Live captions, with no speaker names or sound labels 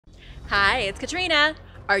Hi, it's Katrina.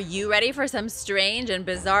 Are you ready for some strange and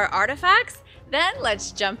bizarre artifacts? Then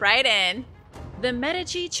let's jump right in. The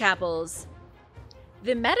Medici Chapels.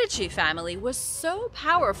 The Medici family was so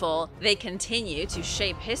powerful, they continue to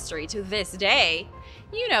shape history to this day.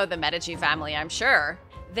 You know the Medici family, I'm sure.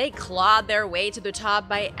 They clawed their way to the top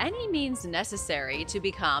by any means necessary to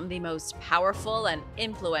become the most powerful and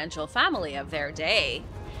influential family of their day.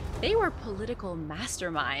 They were political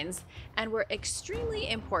masterminds and were extremely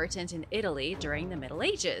important in Italy during the Middle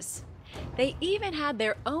Ages. They even had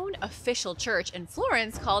their own official church in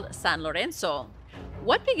Florence called San Lorenzo.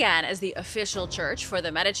 What began as the official church for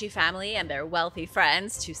the Medici family and their wealthy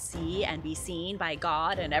friends to see and be seen by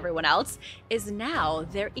God and everyone else is now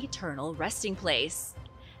their eternal resting place.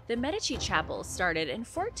 The Medici Chapel started in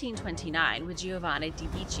 1429 with Giovanni di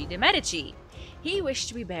Bicci de' Medici. He wished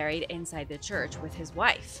to be buried inside the church with his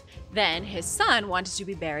wife. Then his son wanted to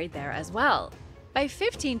be buried there as well. By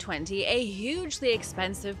 1520, a hugely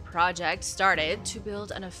expensive project started to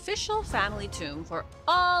build an official family tomb for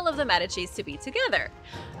all of the Medicis to be together.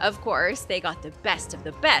 Of course, they got the best of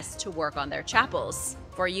the best to work on their chapels.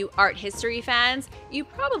 For you art history fans, you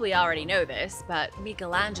probably already know this, but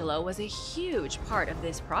Michelangelo was a huge part of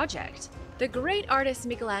this project. The great artist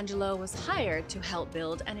Michelangelo was hired to help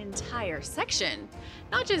build an entire section.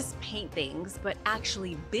 Not just paint things, but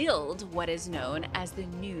actually build what is known as the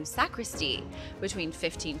new sacristy between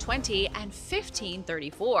 1520 and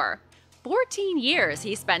 1534. 14 years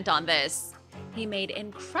he spent on this. He made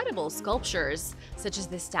incredible sculptures, such as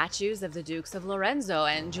the statues of the Dukes of Lorenzo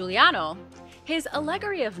and Giuliano. His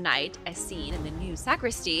Allegory of Night, as seen in the new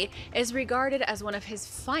sacristy, is regarded as one of his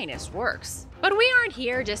finest works. But we aren't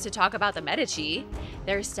here just to talk about the Medici.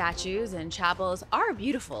 Their statues and chapels are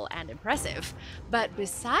beautiful and impressive, but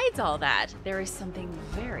besides all that, there is something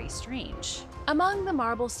very strange. Among the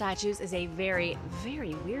marble statues is a very,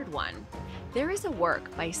 very weird one. There is a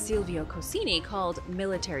work by Silvio Cossini called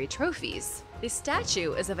Military Trophies. The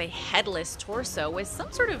statue is of a headless torso with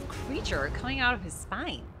some sort of creature coming out of his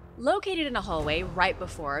spine. Located in a hallway right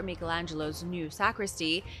before Michelangelo's new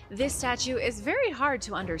sacristy, this statue is very hard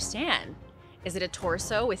to understand. Is it a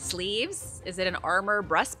torso with sleeves? Is it an armor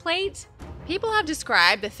breastplate? People have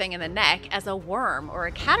described the thing in the neck as a worm or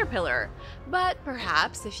a caterpillar, but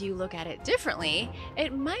perhaps if you look at it differently,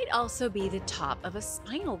 it might also be the top of a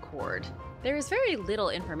spinal cord. There is very little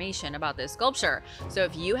information about this sculpture, so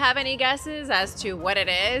if you have any guesses as to what it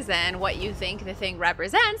is and what you think the thing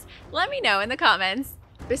represents, let me know in the comments.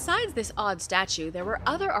 Besides this odd statue, there were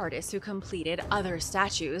other artists who completed other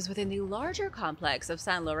statues within the larger complex of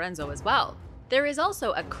San Lorenzo as well. There is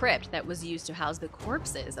also a crypt that was used to house the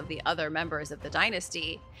corpses of the other members of the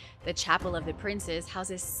dynasty. The Chapel of the Princes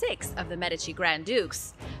houses 6 of the Medici Grand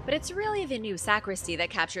Dukes, but it's really the new sacristy that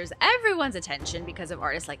captures everyone's attention because of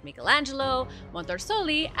artists like Michelangelo,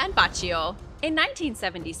 Montersoli, and Baccio. In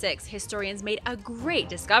 1976, historians made a great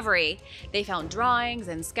discovery. They found drawings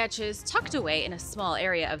and sketches tucked away in a small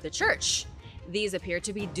area of the church. These appear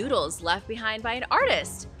to be doodles left behind by an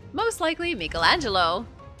artist, most likely Michelangelo.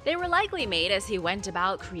 They were likely made as he went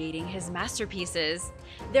about creating his masterpieces.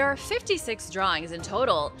 There are 56 drawings in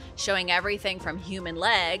total, showing everything from human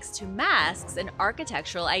legs to masks and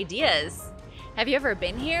architectural ideas. Have you ever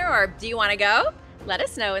been here, or do you want to go? Let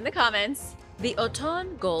us know in the comments. The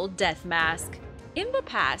Autun Gold Death Mask. In the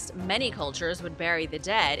past, many cultures would bury the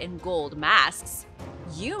dead in gold masks.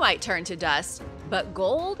 You might turn to dust, but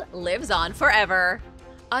gold lives on forever.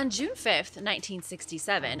 On June 5,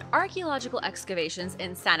 1967, archaeological excavations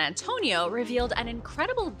in San Antonio revealed an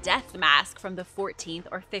incredible death mask from the 14th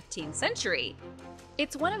or 15th century.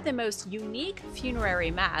 It's one of the most unique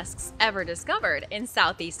funerary masks ever discovered in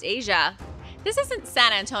Southeast Asia. This isn't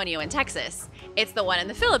San Antonio in Texas, it's the one in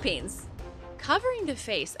the Philippines. Covering the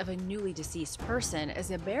face of a newly deceased person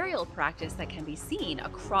is a burial practice that can be seen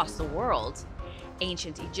across the world.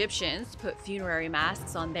 Ancient Egyptians put funerary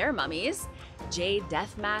masks on their mummies. Jade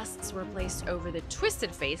death masks were placed over the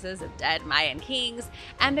twisted faces of dead Mayan kings,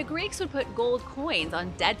 and the Greeks would put gold coins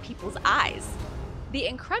on dead people's eyes. The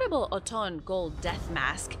incredible Autun gold death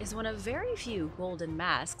mask is one of very few golden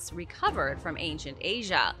masks recovered from ancient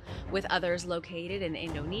Asia, with others located in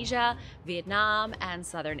Indonesia, Vietnam, and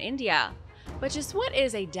southern India. But just what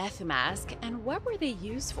is a death mask, and what were they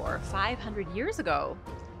used for 500 years ago?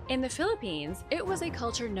 In the Philippines, it was a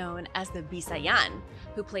culture known as the Bisayan,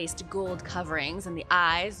 who placed gold coverings in the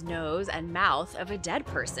eyes, nose, and mouth of a dead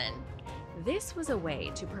person. This was a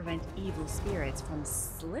way to prevent evil spirits from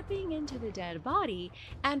slipping into the dead body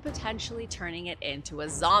and potentially turning it into a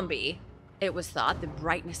zombie. It was thought the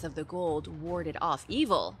brightness of the gold warded off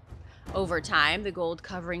evil. Over time, the gold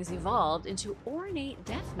coverings evolved into ornate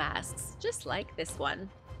death masks, just like this one.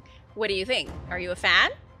 What do you think? Are you a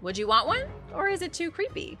fan? Would you want one? Or is it too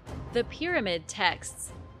creepy? The pyramid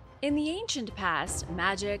texts. In the ancient past,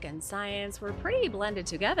 magic and science were pretty blended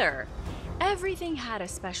together. Everything had a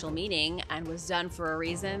special meaning and was done for a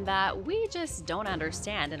reason that we just don't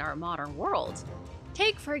understand in our modern world.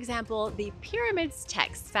 Take, for example, the pyramids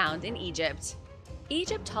texts found in Egypt.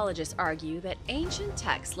 Egyptologists argue that ancient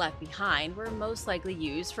texts left behind were most likely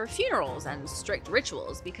used for funerals and strict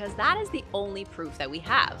rituals because that is the only proof that we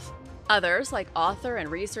have. Others, like author and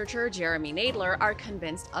researcher Jeremy Nadler, are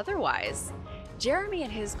convinced otherwise. Jeremy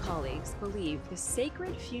and his colleagues believe the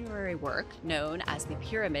sacred funerary work, known as the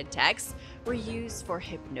pyramid texts, were used for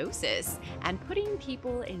hypnosis and putting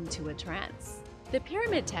people into a trance. The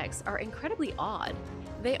pyramid texts are incredibly odd.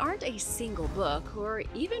 They aren't a single book or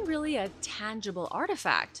even really a tangible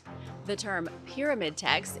artifact. The term pyramid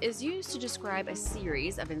text is used to describe a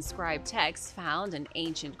series of inscribed texts found in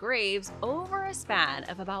ancient graves over a span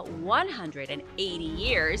of about 180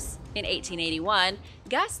 years. In 1881,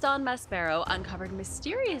 Gaston Maspero uncovered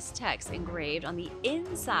mysterious texts engraved on the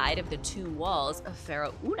inside of the tomb walls of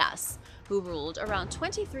Pharaoh Unas, who ruled around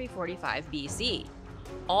 2345 BC.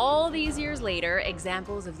 All these years later,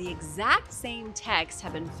 examples of the exact same text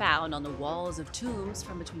have been found on the walls of tombs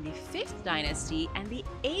from between the 5th dynasty and the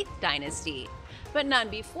 8th dynasty, but none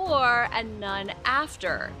before and none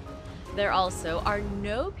after. There also are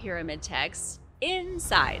no pyramid texts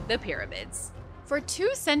inside the pyramids. For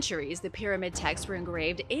 2 centuries, the pyramid texts were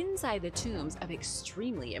engraved inside the tombs of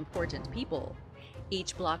extremely important people.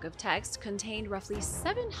 Each block of text contained roughly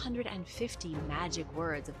 750 magic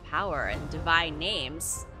words of power and divine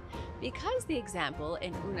names. Because the example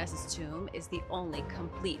in Unas' tomb is the only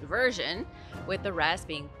complete version, with the rest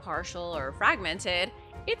being partial or fragmented,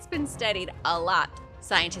 it's been studied a lot.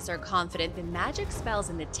 Scientists are confident the magic spells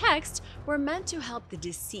in the text were meant to help the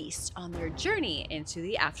deceased on their journey into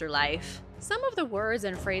the afterlife. Some of the words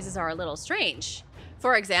and phrases are a little strange.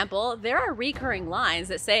 For example, there are recurring lines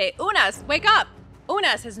that say, "Unas, wake up!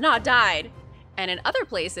 Unas has not died." And in other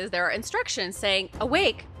places, there are instructions saying,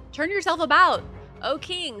 "Awake, turn yourself about. O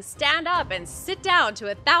king, stand up and sit down to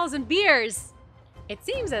 1,000 beers." It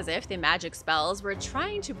seems as if the magic spells were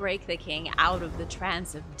trying to break the king out of the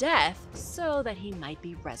trance of death so that he might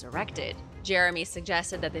be resurrected. Jeremy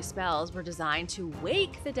suggested that the spells were designed to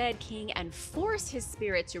wake the dead king and force his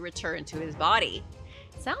spirit to return to his body.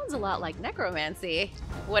 Sounds a lot like necromancy.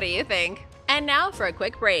 What do you think? And now for a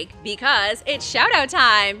quick break, because it's shoutout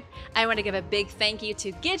time! I want to give a big thank you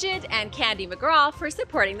to Gidget and Candy McGraw for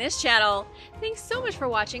supporting this channel. Thanks so much for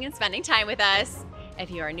watching and spending time with us.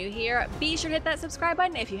 If you are new here, be sure to hit that subscribe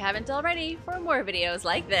button if you haven't already for more videos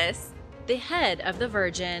like this. The Head of the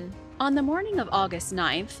Virgin. On the morning of August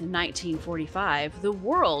 9th, 1945, the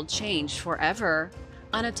world changed forever.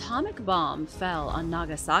 An atomic bomb fell on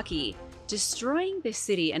Nagasaki, destroying the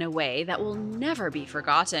city in a way that will never be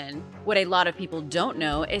forgotten. What a lot of people don't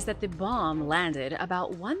know is that the bomb landed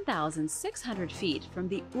about 1,600 feet from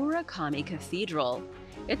the Urakami Cathedral.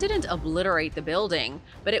 It didn't obliterate the building,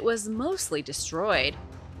 but it was mostly destroyed.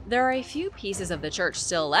 There are a few pieces of the church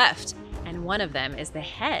still left, and one of them is the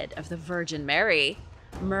head of the Virgin Mary.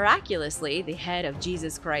 Miraculously, the head of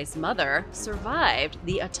Jesus Christ's mother survived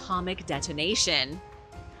the atomic detonation.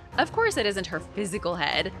 Of course, it isn't her physical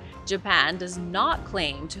head. Japan does not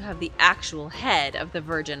claim to have the actual head of the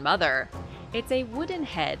Virgin Mother. It's a wooden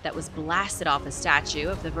head that was blasted off a statue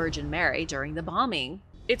of the Virgin Mary during the bombing.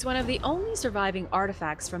 It's one of the only surviving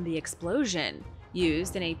artifacts from the explosion,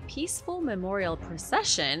 used in a peaceful memorial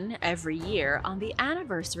procession every year on the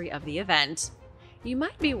anniversary of the event. You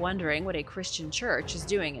might be wondering what a Christian church is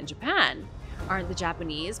doing in Japan. Aren't the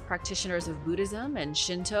Japanese practitioners of Buddhism and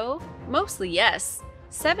Shinto? Mostly yes.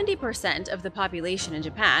 70% of the population in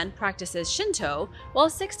Japan practices Shinto, while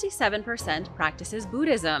 67% practices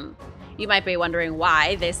Buddhism. You might be wondering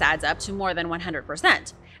why this adds up to more than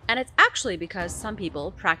 100%, and it's actually because some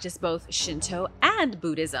people practice both Shinto and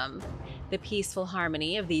Buddhism. The peaceful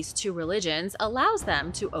harmony of these two religions allows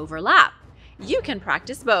them to overlap. You can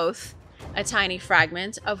practice both. A tiny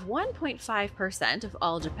fragment of 1.5% of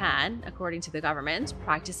all Japan, according to the government,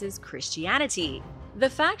 practices Christianity. The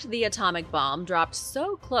fact the atomic bomb dropped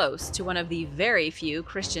so close to one of the very few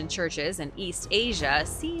Christian churches in East Asia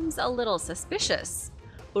seems a little suspicious.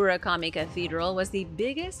 Urakami Cathedral was the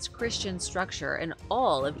biggest Christian structure in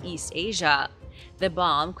all of East Asia. The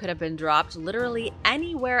bomb could have been dropped literally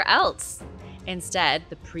anywhere else. Instead,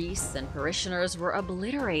 the priests and parishioners were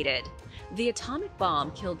obliterated. The atomic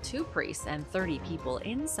bomb killed 2 priests and 30 people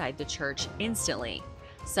inside the church instantly.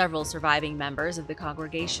 Several surviving members of the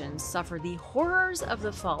congregation suffered the horrors of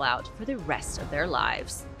the fallout for the rest of their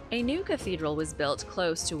lives. A new cathedral was built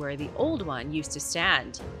close to where the old one used to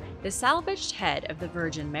stand. The salvaged head of the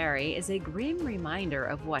Virgin Mary is a grim reminder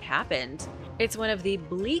of what happened. It's one of the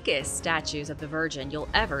bleakest statues of the Virgin you'll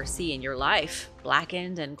ever see in your life,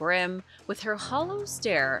 blackened and grim, with her hollow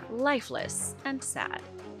stare lifeless and sad.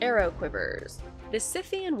 Arrow quivers. The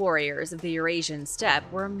Scythian warriors of the Eurasian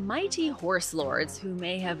steppe were mighty horse lords who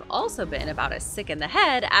may have also been about as sick in the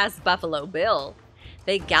head as Buffalo Bill.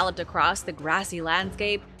 They galloped across the grassy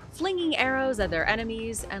landscape, flinging arrows at their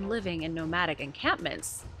enemies and living in nomadic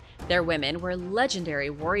encampments. Their women were legendary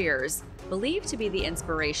warriors, believed to be the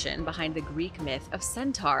inspiration behind the Greek myth of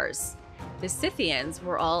centaurs. The Scythians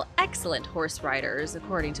were all excellent horse riders,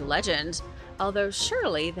 according to legend, although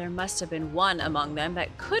surely there must have been one among them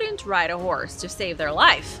that couldn't ride a horse to save their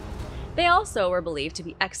life. They also were believed to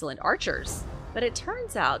be excellent archers, but it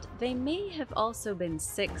turns out they may have also been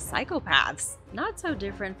sick psychopaths, not so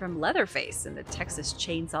different from Leatherface in the Texas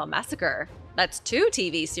Chainsaw Massacre. That's 2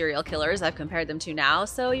 TV serial killers I've compared them to now,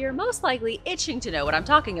 so you're most likely itching to know what I'm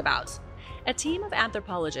talking about. A team of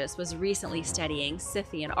anthropologists was recently studying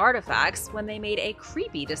Scythian artifacts when they made a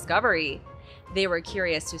creepy discovery. They were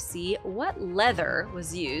curious to see what leather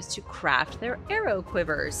was used to craft their arrow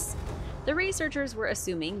quivers. The researchers were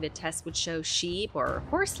assuming the test would show sheep or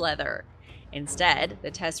horse leather. Instead,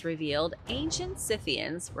 the test revealed ancient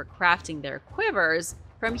Scythians were crafting their quivers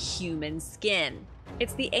from human skin.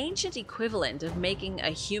 It's the ancient equivalent of making a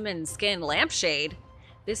human skin lampshade.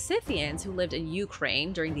 The Scythians, who lived in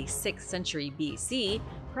Ukraine during the 6th century BC,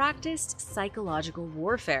 practiced psychological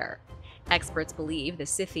warfare. Experts believe the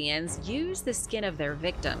Scythians used the skin of their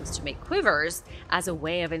victims to make quivers as a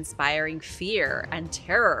way of inspiring fear and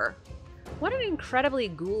terror. What an incredibly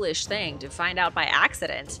ghoulish thing to find out by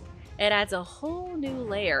accident. It adds a whole new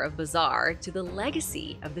layer of bizarre to the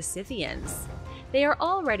legacy of the Scythians. They are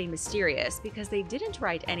already mysterious because they didn't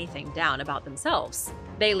write anything down about themselves.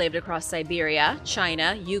 They lived across Siberia,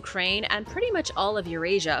 China, Ukraine, and pretty much all of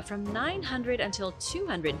Eurasia from 900 until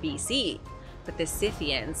 200 BC. But the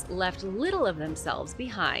Scythians left little of themselves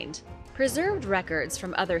behind. Preserved records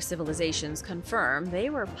from other civilizations confirm they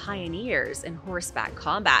were pioneers in horseback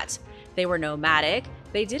combat. They were nomadic,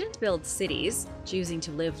 they didn't build cities, choosing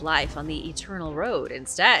to live life on the eternal road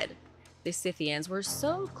instead. The Scythians were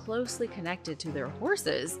so closely connected to their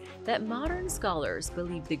horses that modern scholars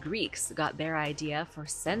believe the Greeks got their idea for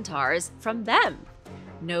centaurs from them.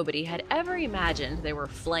 Nobody had ever imagined they were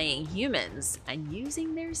flaying humans and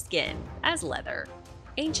using their skin as leather.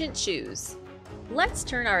 Ancient shoes. Let's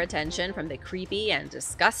turn our attention from the creepy and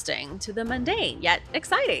disgusting to the mundane yet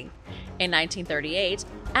exciting. In 1938,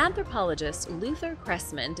 anthropologist Luther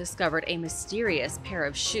Cressman discovered a mysterious pair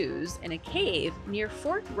of shoes in a cave near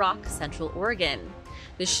Fort Rock, Central Oregon.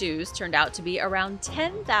 The shoes turned out to be around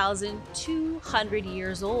 10,200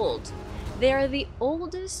 years old. They are the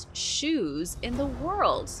oldest shoes in the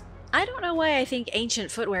world. I don't know why I think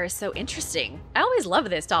ancient footwear is so interesting. I always love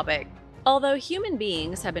this topic. Although human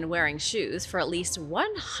beings have been wearing shoes for at least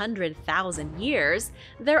 100,000 years,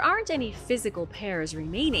 there aren't any physical pairs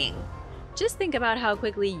remaining. Just think about how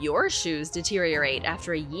quickly your shoes deteriorate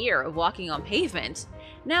after a year of walking on pavement.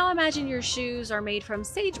 Now imagine your shoes are made from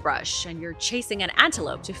sagebrush and you're chasing an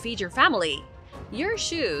antelope to feed your family. Your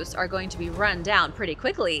shoes are going to be run down pretty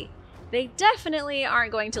quickly. They definitely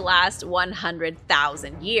aren't going to last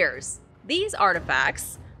 100,000 years. These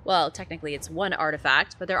artifacts, well, technically it's one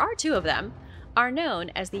artifact, but there are 2 of them, are known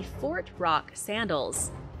as the Fort Rock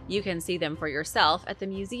sandals. You can see them for yourself at the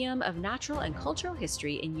Museum of Natural and Cultural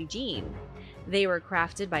History in Eugene. They were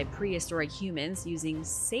crafted by prehistoric humans using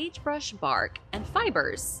sagebrush bark and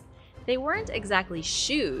fibers. They weren't exactly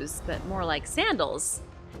shoes, but more like sandals.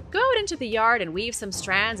 Go out into the yard and weave some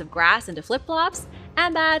strands of grass into flip-flops,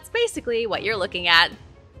 and that's basically what you're looking at.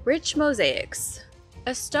 Rich mosaics.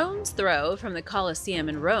 A stone's throw from the Colosseum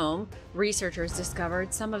in Rome, researchers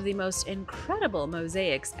discovered some of the most incredible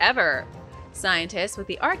mosaics ever. Scientists with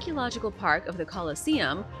the Archaeological Park of the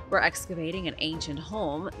Colosseum were excavating an ancient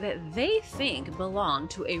home that they think belonged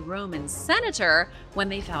to a Roman senator when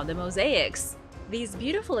they found the mosaics. These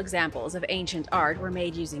beautiful examples of ancient art were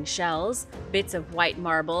made using shells, bits of white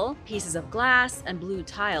marble, pieces of glass, and blue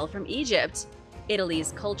tile from Egypt.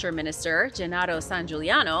 Italy's culture minister, Gennaro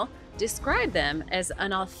Sangiuliano, described them as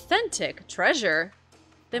an authentic treasure.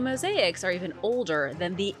 The mosaics are even older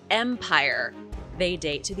than the Empire. They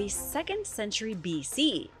date to the 2nd century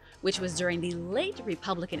BC, which was during the late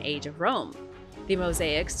Republican age of Rome. The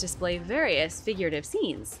mosaics display various figurative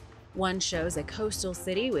scenes. One shows a coastal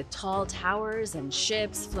city with tall towers and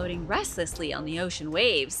ships floating restlessly on the ocean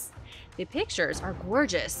waves. The pictures are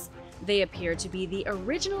gorgeous. They appear to be the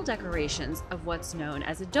original decorations of what's known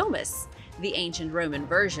as a domus, the ancient Roman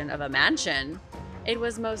version of a mansion. It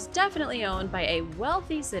was most definitely owned by a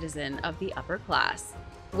wealthy citizen of the upper class.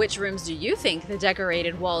 Which rooms do you think the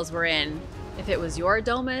decorated walls were in? If it was your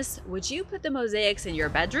domus, would you put the mosaics in your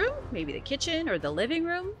bedroom, maybe the kitchen or the living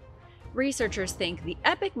room? Researchers think the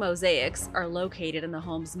epic mosaics are located in the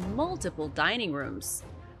home's multiple dining rooms.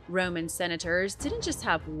 Roman senators didn't just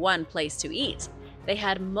have one place to eat. They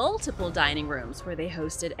had multiple dining rooms where they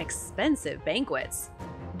hosted expensive banquets.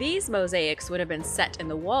 These mosaics would have been set in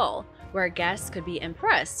the wall, where guests could be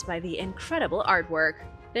impressed by the incredible artwork.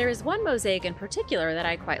 There is one mosaic in particular that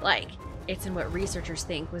I quite like. It's in what researchers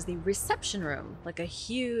think was the reception room, like a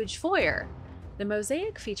huge foyer. The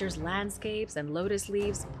mosaic features landscapes and lotus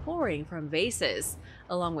leaves pouring from vases,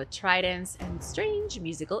 along with tridents and strange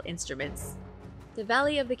musical instruments. The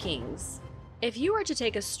Valley of the Kings. If you were to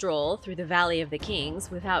take a stroll through the Valley of the Kings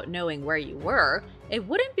without knowing where you were, it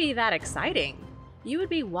wouldn't be that exciting. You would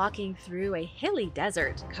be walking through a hilly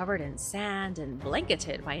desert covered in sand and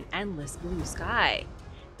blanketed by an endless blue sky.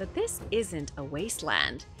 But this isn't a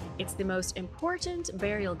wasteland. It's the most important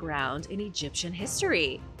burial ground in Egyptian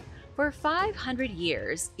history. For 500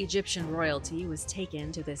 years, Egyptian royalty was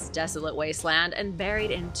taken to this desolate wasteland and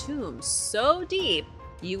buried in tombs so deep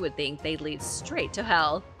you would think they'd lead straight to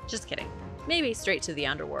hell. Just kidding. Maybe straight to the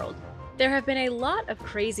underworld. There have been a lot of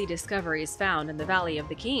crazy discoveries found in the Valley of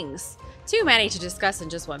the Kings. Too many to discuss in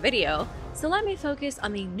just one video, so let me focus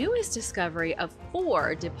on the newest discovery of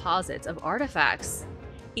 4 deposits of artifacts.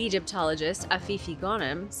 Egyptologist Afifi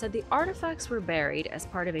Ghonem said the artifacts were buried as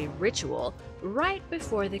part of a ritual right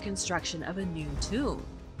before the construction of a new tomb.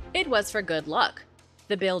 It was for good luck.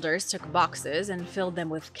 The builders took boxes and filled them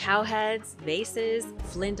with cow heads, vases,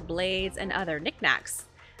 flint blades, and other knickknacks.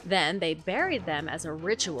 Then they buried them as a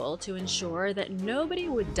ritual to ensure that nobody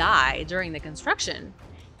would die during the construction.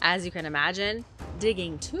 As you can imagine,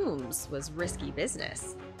 digging tombs was risky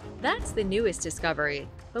business. That's the newest discovery,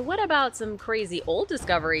 but what about some crazy old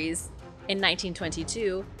discoveries? In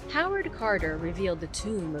 1922, Howard Carter revealed the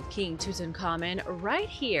tomb of King Tutankhamun right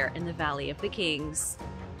here in the Valley of the Kings.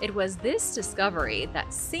 It was this discovery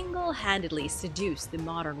that single-handedly seduced the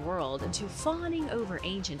modern world into fawning over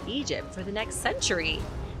ancient Egypt for the next century.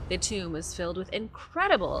 The tomb was filled with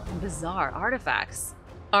incredible and bizarre artifacts.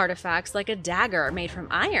 Artifacts like a dagger made from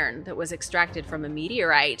iron that was extracted from a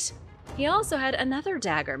meteorite. He also had another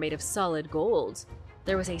dagger made of solid gold.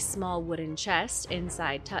 There was a small wooden chest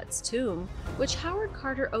inside Tut's tomb, which Howard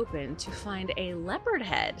Carter opened to find a leopard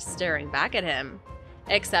head staring back at him.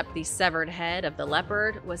 Except the severed head of the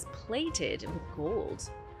leopard was plated with gold.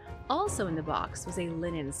 Also in the box was a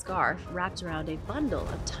linen scarf wrapped around a bundle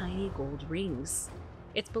of tiny gold rings.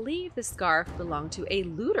 It's believed the scarf belonged to a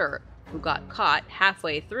looter who got caught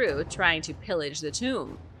halfway through trying to pillage the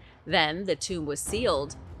tomb. Then the tomb was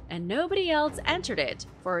sealed, and nobody else entered it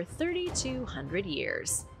for 3,200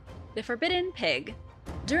 years. The Forbidden Pig.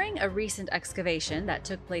 During a recent excavation that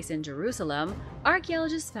took place in Jerusalem,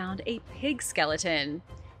 archaeologists found a pig skeleton.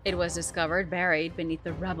 It was discovered buried beneath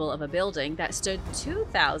the rubble of a building that stood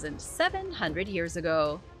 2,700 years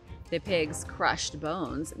ago. The pig's crushed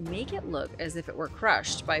bones make it look as if it were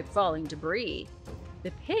crushed by falling debris.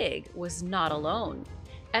 The pig was not alone.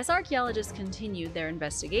 As archaeologists continued their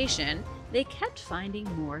investigation, they kept finding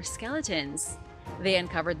more skeletons. They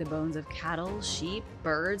uncovered the bones of cattle, sheep,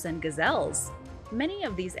 birds, and gazelles. Many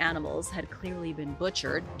of these animals had clearly been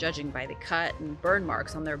butchered, judging by the cut and burn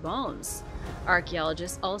marks on their bones.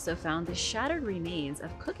 Archaeologists also found the shattered remains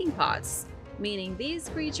of cooking pots, meaning these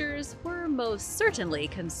creatures were most certainly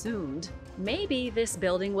consumed. Maybe this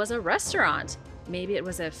building was a restaurant. Maybe it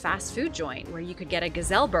was a fast food joint where you could get a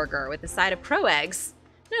gazelle burger with a side of crow eggs.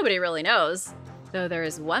 Nobody really knows. Though there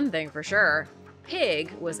is one thing for sure.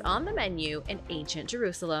 Pig was on the menu in ancient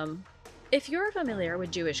Jerusalem. If you're familiar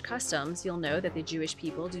with Jewish customs, you'll know that the Jewish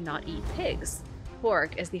people do not eat pigs.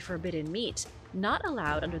 Pork is the forbidden meat, not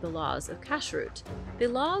allowed under the laws of kashrut. The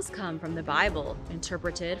laws come from the Bible,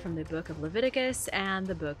 interpreted from the book of Leviticus and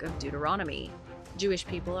the book of Deuteronomy. Jewish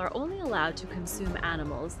people are only allowed to consume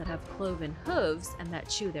animals that have cloven hooves and that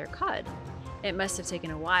chew their cud. It must have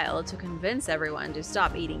taken a while to convince everyone to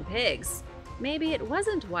stop eating pigs. Maybe it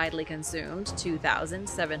wasn't widely consumed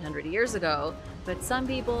 2,700 years ago, but some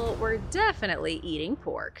people were definitely eating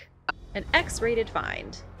pork. An X-rated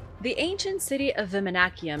find. The ancient city of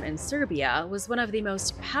Viminacium in Serbia was one of the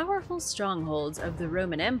most powerful strongholds of the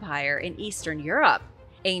Roman Empire in Eastern Europe.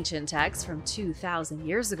 Ancient texts from 2,000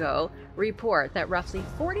 years ago report that roughly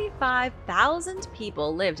 45,000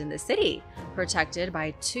 people lived in the city, protected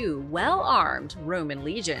by 2 well-armed Roman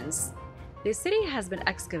legions. The city has been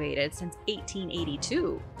excavated since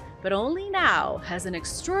 1882, but only now has an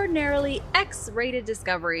extraordinarily X-rated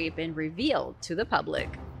discovery been revealed to the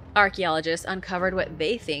public. Archaeologists uncovered what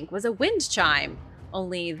they think was a wind chime,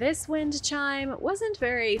 only this wind chime wasn't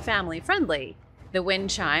very family-friendly. The wind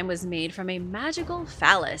chime was made from a magical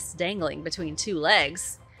phallus dangling between 2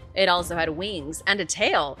 legs. It also had wings and a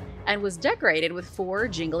tail, and was decorated with 4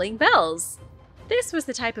 jingling bells. This was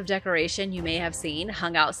the type of decoration you may have seen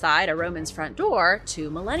hung outside a Roman's front door 2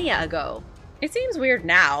 millennia ago. It seems weird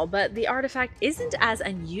now, but the artifact isn't as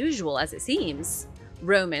unusual as it seems.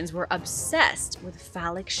 Romans were obsessed with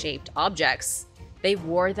phallic-shaped objects. They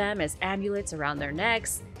wore them as amulets around their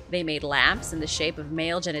necks, they made lamps in the shape of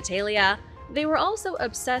male genitalia. They were also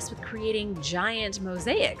obsessed with creating giant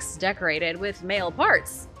mosaics decorated with male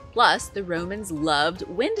parts. Plus, the Romans loved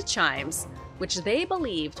wind chimes, which they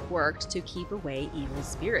believed worked to keep away evil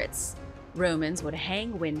spirits. Romans would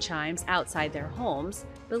hang wind chimes outside their homes,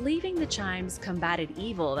 believing the chimes combated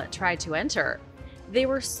evil that tried to enter. They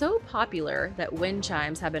were so popular that wind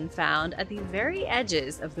chimes have been found at the very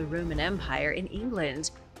edges of the Roman Empire in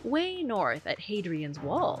England, way north at Hadrian's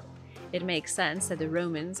Wall. It makes sense that the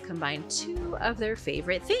Romans combined 2 of their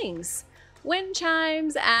favorite things: wind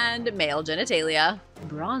chimes and male genitalia.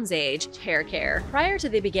 Bronze Age hair care. Prior to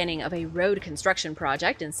the beginning of a road construction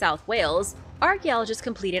project in South Wales, archaeologists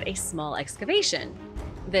completed a small excavation.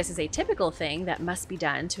 This is a typical thing that must be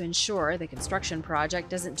done to ensure the construction project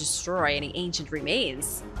doesn't destroy any ancient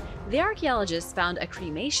remains. The archaeologists found a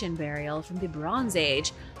cremation burial from the Bronze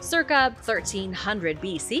Age, circa 1300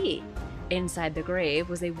 BC. Inside the grave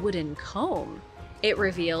was a wooden comb. It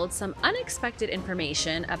revealed some unexpected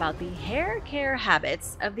information about the hair care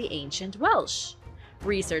habits of the ancient Welsh.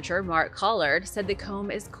 Researcher Mark Collard said the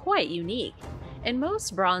comb is quite unique. In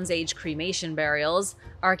most Bronze Age cremation burials,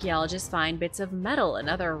 archaeologists find bits of metal and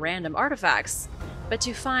other random artifacts. But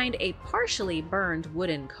to find a partially burned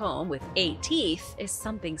wooden comb with 8 teeth is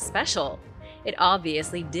something special. It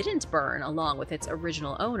obviously didn't burn along with its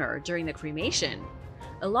original owner during the cremation.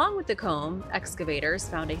 Along with the comb, excavators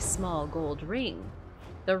found a small gold ring.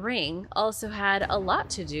 The ring also had a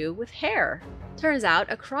lot to do with hair. Turns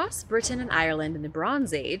out, across Britain and Ireland in the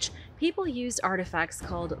Bronze Age, people used artifacts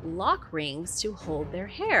called lock rings to hold their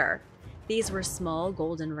hair. These were small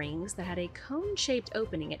golden rings that had a cone-shaped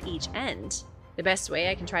opening at each end. The best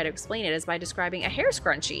way I can try to explain it is by describing a hair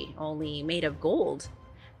scrunchie, only made of gold.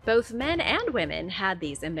 Both men and women had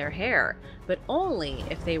these in their hair, but only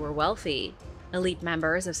if they were wealthy. Elite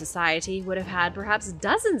members of society would have had perhaps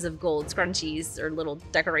dozens of gold scrunchies or little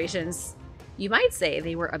decorations. You might say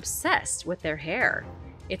they were obsessed with their hair.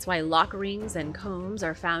 It's why lock rings and combs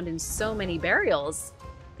are found in so many burials.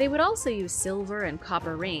 They would also use silver and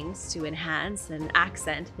copper rings to enhance and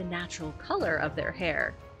accent the natural color of their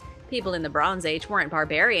hair. People in the Bronze Age weren't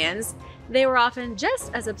barbarians. They were often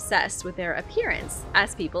just as obsessed with their appearance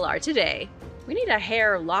as people are today. We need a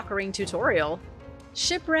hair lock ring tutorial.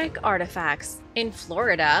 Shipwreck artifacts. In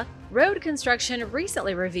Florida, road construction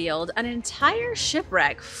recently revealed an entire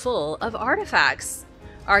shipwreck full of artifacts.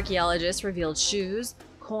 Archaeologists revealed shoes,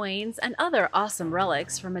 coins, and other awesome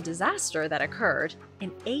relics from a disaster that occurred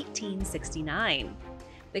in 1869.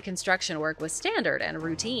 The construction work was standard and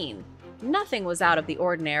routine. Nothing was out of the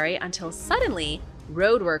ordinary until suddenly,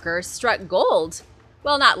 road workers struck gold.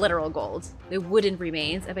 Well, not literal gold. The wooden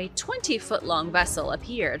remains of a 20-foot-long vessel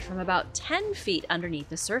appeared from about 10 feet underneath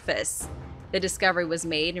the surface. The discovery was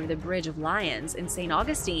made near the Bridge of Lions in St.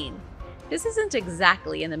 Augustine. This isn't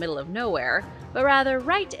exactly in the middle of nowhere, but rather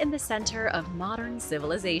right in the center of modern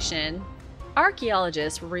civilization.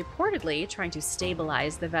 Archaeologists were reportedly trying to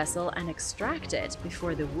stabilize the vessel and extract it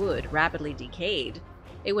before the wood rapidly decayed.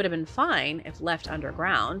 It would have been fine if left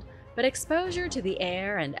underground, but exposure to the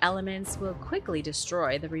air and elements will quickly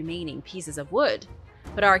destroy the remaining pieces of wood.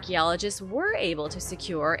 But archaeologists were able to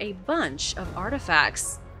secure a bunch of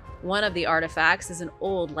artifacts. One of the artifacts is an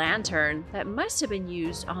old lantern that must have been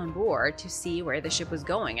used on board to see where the ship was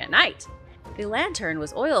going at night. The lantern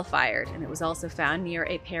was oil-fired, and it was also found near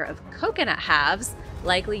a pair of coconut halves,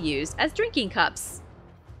 likely used as drinking cups.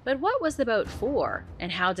 But what was the boat for,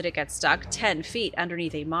 and how did it get stuck 10 feet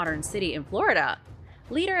underneath a modern city in Florida?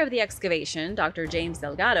 Leader of the excavation, Dr. James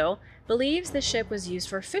Delgado, believes the ship was used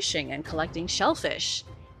for fishing and collecting shellfish.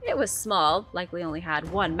 It was small, likely only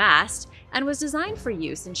had 1 mast, and was designed for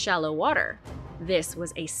use in shallow water. This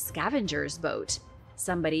was a scavenger's boat,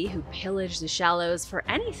 somebody who pillaged the shallows for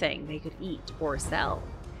anything they could eat or sell.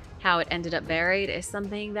 How it ended up buried is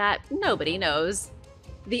something that nobody knows.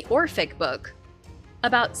 The Orphic Book.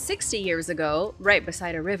 About 60 years ago, right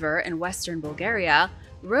beside a river in western Bulgaria,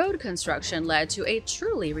 road construction led to a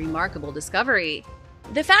truly remarkable discovery.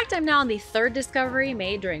 The fact I'm now on the third discovery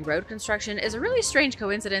made during road construction is a really strange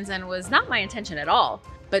coincidence and was not my intention at all.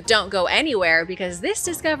 But don't go anywhere because this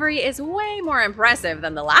discovery is way more impressive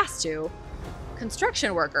than the last two.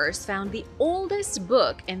 Construction workers found the oldest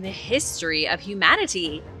book in the history of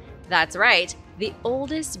humanity. That's right, the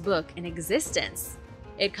oldest book in existence.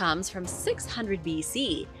 It comes from 600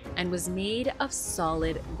 BC and was made of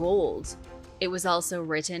solid gold. It was also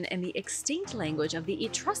written in the extinct language of the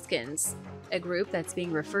Etruscans, a group that's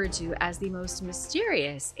being referred to as the most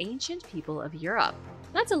mysterious ancient people of Europe.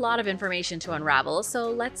 That's a lot of information to unravel,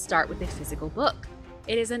 so let's start with the physical book.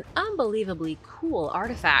 It is an unbelievably cool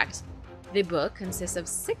artifact. The book consists of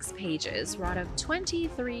 6 pages wrought of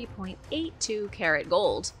 23.82 karat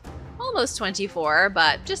gold. Almost 24,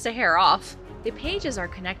 but just a hair off. The pages are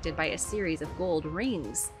connected by a series of gold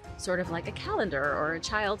rings, sort of like a calendar or a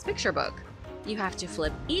child's picture book. You have to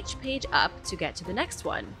flip each page up to get to the next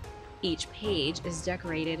one. Each page is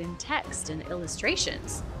decorated in text and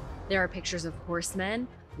illustrations. There are pictures of horsemen,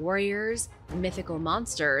 warriors, mythical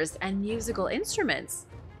monsters, and musical instruments.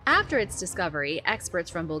 After its discovery, experts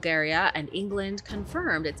from Bulgaria and England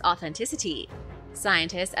confirmed its authenticity.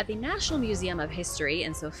 Scientists at the National Museum of History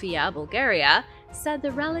in Sofia, Bulgaria, said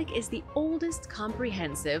the relic is the oldest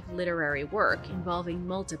comprehensive literary work involving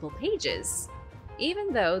multiple pages.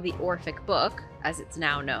 Even though the Orphic Book, as it's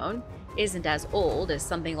now known, isn't as old as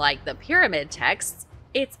something like the pyramid texts,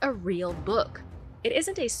 it's a real book. It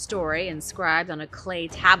isn't a story inscribed on a clay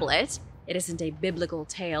tablet. It isn't a biblical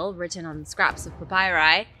tale written on scraps of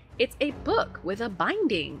papyri. It's a book with a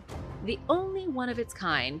binding, the only one of its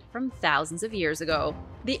kind from thousands of years ago.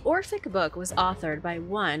 The Orphic Book was authored by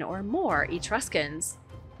one or more Etruscans.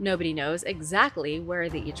 Nobody knows exactly where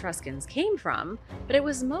the Etruscans came from, but it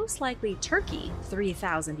was most likely Turkey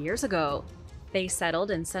 3,000 years ago. They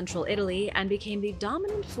settled in central Italy and became the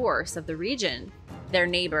dominant force of the region. Their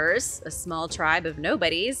neighbors, a small tribe of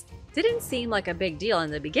nobodies, didn't seem like a big deal in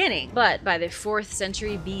the beginning, but by the 4th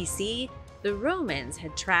century BC, the Romans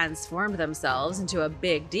had transformed themselves into a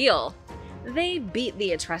big deal. They beat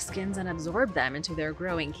the Etruscans and absorbed them into their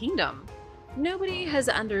growing kingdom. Nobody has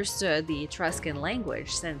understood the Etruscan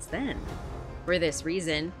language since then. For this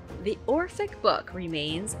reason, the Orphic Book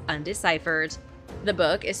remains undeciphered. The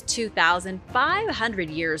book is 2,500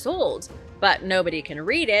 years old, but nobody can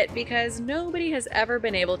read it because nobody has ever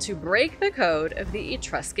been able to break the code of the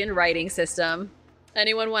Etruscan writing system.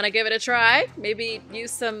 Anyone want to give it a try? Maybe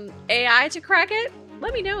use some AI to crack it?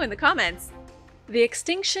 Let me know in the comments. The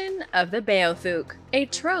extinction of the Beothuk. A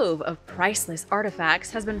trove of priceless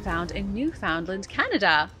artifacts has been found in Newfoundland,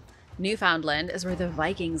 Canada. Newfoundland is where the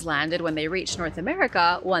Vikings landed when they reached North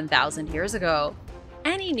America 1,000 years ago.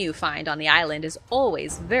 Any new find on the island is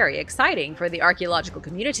always very exciting for the archaeological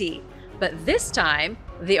community, but this time,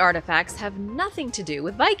 the artifacts have nothing to do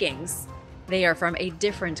with Vikings. They are from a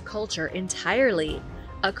different culture entirely,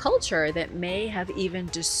 a culture that may have even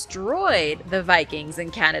destroyed the Vikings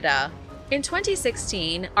in Canada. In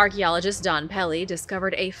 2016, archaeologist Don Pelly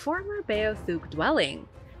discovered a former Beothuk dwelling.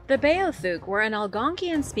 The Beothuk were an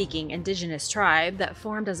Algonquian-speaking indigenous tribe that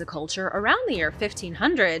formed as a culture around the year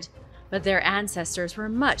 1500, but their ancestors were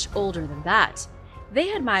much older than that. They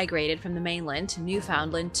had migrated from the mainland to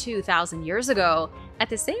Newfoundland 2,000 years ago, at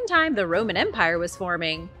the same time the Roman Empire was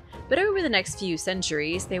forming. But over the next few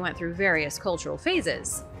centuries, they went through various cultural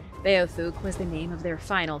phases. Beothuk was the name of their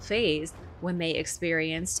final phase, when they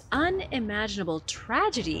experienced unimaginable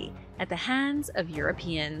tragedy at the hands of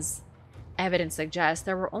Europeans. Evidence suggests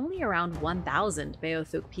there were only around 1,000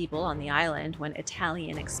 Beothuk people on the island when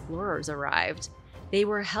Italian explorers arrived. They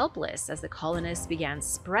were helpless as the colonists began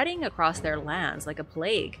spreading across their lands like a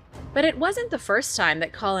plague. But it wasn't the first time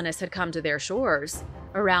that colonists had come to their shores.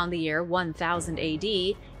 Around the year 1000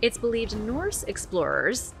 AD, it's believed Norse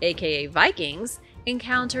explorers, aka Vikings,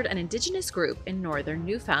 encountered an indigenous group in northern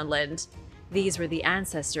Newfoundland. These were the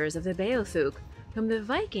ancestors of the Beothuk, whom the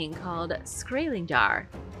Viking called Skrælingdar.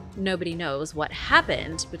 Nobody knows what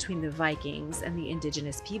happened between the Vikings and the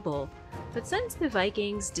indigenous people, but since the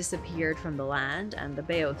Vikings disappeared from the land and the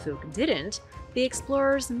Beothuk didn't, the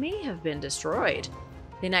explorers may have been destroyed.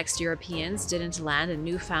 The next Europeans didn't land in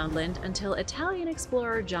Newfoundland until Italian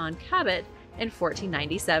explorer John Cabot in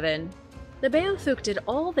 1497. The Beothuk did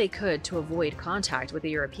all they could to avoid contact with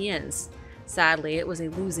the Europeans. Sadly, it was a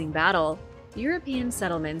losing battle. European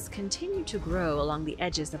settlements continued to grow along the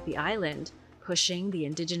edges of the island, pushing the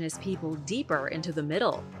indigenous people deeper into the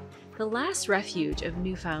middle. The last refuge of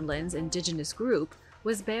Newfoundland's indigenous group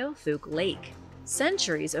was Beothuk Lake.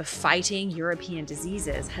 Centuries of fighting European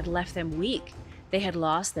diseases had left them weak. They had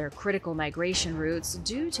lost their critical migration routes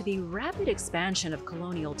due to the rapid expansion of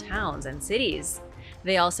colonial towns and cities.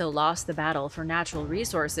 They also lost the battle for natural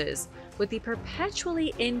resources, with the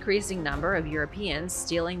perpetually increasing number of Europeans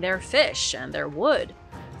stealing their fish and their wood.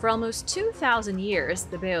 For almost 2,000 years,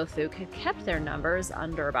 the Beothuk had kept their numbers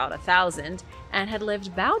under about 1,000 and had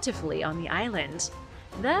lived bountifully on the island.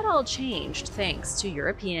 That all changed thanks to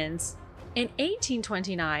Europeans. In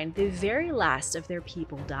 1829, the very last of their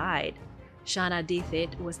people died. Shana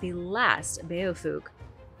Dithit was the last Beothuk,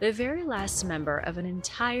 the very last member of an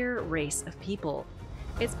entire race of people.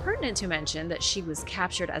 It's pertinent to mention that she was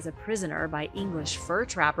captured as a prisoner by English fur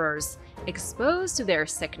trappers, exposed to their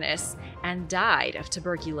sickness, and died of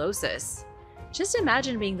tuberculosis. Just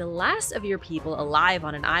imagine being the last of your people alive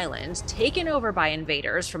on an island, taken over by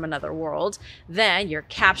invaders from another world, then you're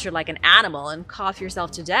captured like an animal and cough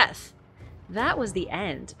yourself to death. That was the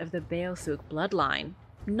end of the Beothuk bloodline.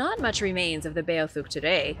 Not much remains of the Beothuk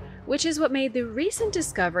today, which is what made the recent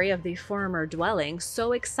discovery of the former dwelling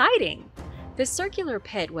so exciting. The circular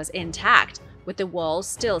pit was intact, with the walls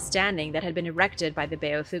still standing that had been erected by the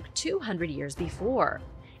Beothuk 200 years before.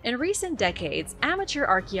 In recent decades, amateur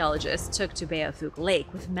archaeologists took to Beothuk Lake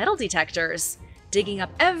with metal detectors, digging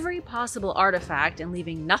up every possible artifact and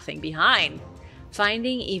leaving nothing behind.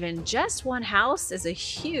 Finding even just one house is a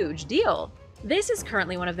huge deal. This is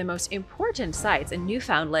currently one of the most important sites in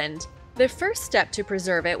Newfoundland. The first step to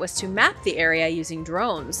preserve it was to map the area using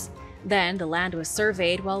drones. Then the land was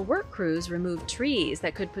surveyed while work crews removed trees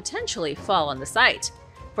that could potentially fall on the site.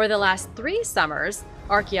 For the last 3 summers,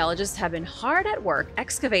 archaeologists have been hard at work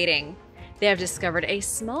excavating. They have discovered a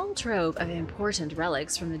small trove of important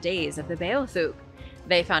relics from the days of the Beothuk.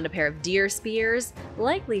 They found a pair of deer spears,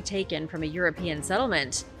 likely taken from a European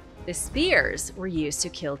settlement. The spears were used to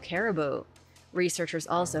kill caribou. Researchers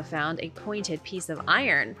also found a pointed piece of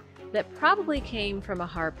iron that probably came from a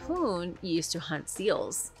harpoon used to hunt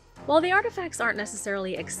seals. While the artifacts aren't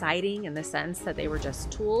necessarily exciting in the sense that they were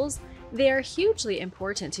just tools, they are hugely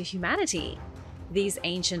important to humanity. These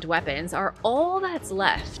ancient weapons are all that's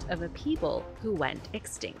left of a people who went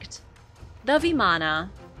extinct. The Vimana.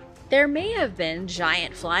 There may have been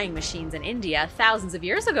giant flying machines in India thousands of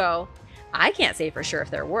years ago. I can't say for sure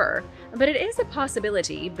if there were, but it is a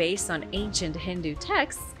possibility based on ancient Hindu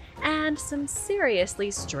texts and some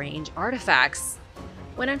seriously strange artifacts.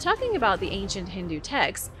 When I'm talking about the ancient Hindu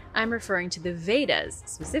texts, I'm referring to the Vedas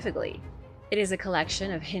specifically. It is a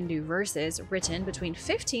collection of Hindu verses written between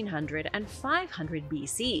 1500 and 500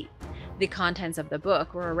 BC. The contents of the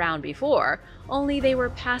book were around before, only they were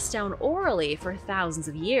passed down orally for thousands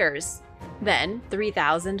of years. Then,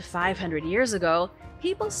 3,500 years ago,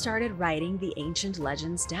 people started writing the ancient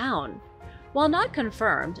legends down. While not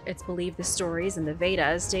confirmed, it's believed the stories in the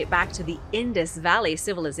Vedas date back to the Indus Valley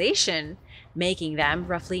civilization, making them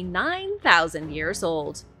roughly 9,000 years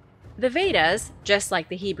old. The Vedas, just like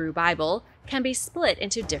the Hebrew Bible, can be split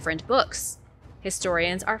into different books.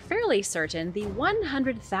 Historians are fairly certain the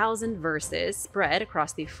 100,000 verses spread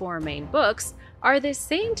across the 4 main books are the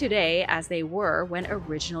same today as they were when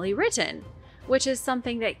originally written, which is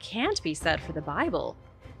something that can't be said for the Bible.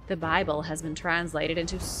 The Bible has been translated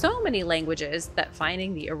into so many languages that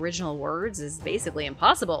finding the original words is basically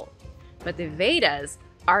impossible. But the Vedas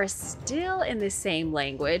are still in the same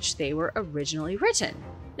language they were originally written.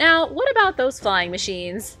 Now, what about those flying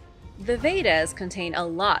machines? The Vedas contain a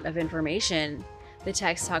lot of information. The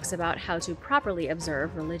text talks about how to properly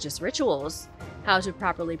observe religious rituals, how to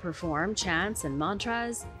properly perform chants and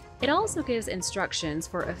mantras. It also gives instructions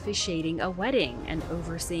for officiating a wedding and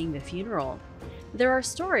overseeing the funeral. There are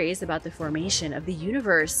stories about the formation of the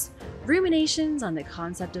universe, ruminations on the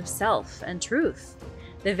concept of self and truth.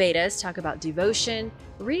 The Vedas talk about devotion,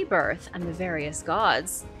 rebirth, and the various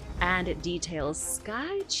gods, and it details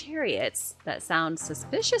sky chariots that sound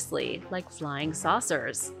suspiciously like flying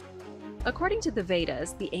saucers. According to the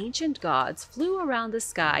Vedas, the ancient gods flew around the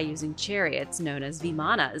sky using chariots known as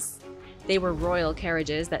vimanas. They were royal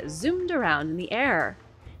carriages that zoomed around in the air.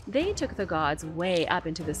 They took the gods way up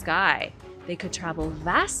into the sky. They could travel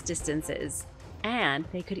vast distances, and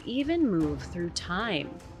they could even move through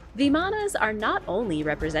time. Vimanas are not only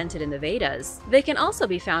represented in the Vedas, they can also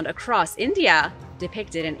be found across India,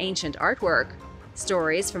 depicted in ancient artwork.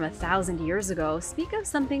 Stories from 1,000 years ago speak of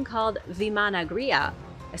something called Vimanagriha,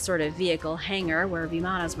 a sort of vehicle hangar where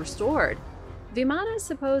Vimanas were stored. Vimanas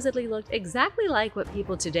supposedly looked exactly like what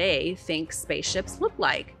people today think spaceships look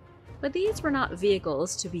like. But these were not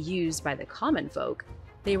vehicles to be used by the common folk.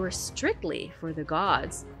 They were strictly for the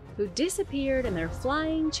gods. who disappeared in their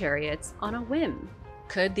flying chariots on a whim.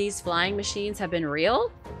 Could these flying machines have been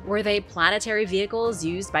real? Were they planetary vehicles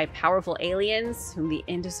used by powerful aliens whom the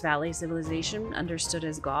Indus Valley civilization understood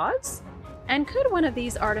as gods? And could one of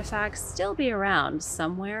these artifacts still be around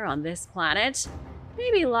somewhere on this planet?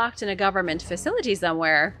 Maybe locked in a government facility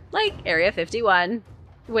somewhere, like Area 51.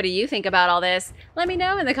 What do you think about all this? Let me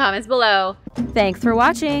know in the comments below. Thanks for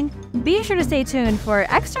watching! Be sure to stay tuned for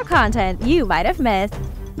extra content you might have missed.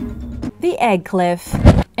 The Egg Cliff.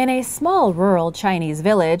 In a small rural Chinese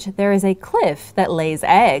village, there is a cliff that lays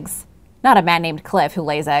eggs. Not a man named Cliff who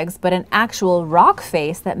lays eggs, but an actual rock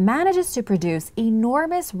face that manages to produce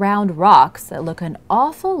enormous round rocks that look an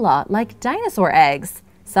awful lot like dinosaur eggs.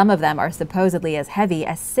 Some of them are supposedly as heavy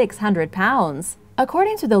as 600 pounds.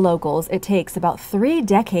 According to the locals, it takes about 3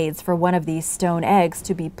 decades for one of these stone eggs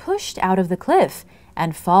to be pushed out of the cliff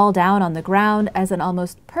and fall down on the ground as an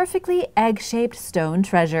almost perfectly egg-shaped stone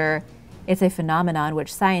treasure. It's a phenomenon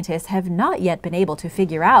which scientists have not yet been able to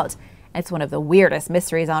figure out. It's one of the weirdest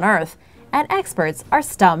mysteries on Earth, and experts are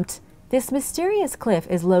stumped. This mysterious cliff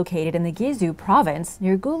is located in the Guizhou province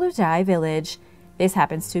near Guluzhai village. This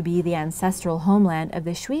happens to be the ancestral homeland of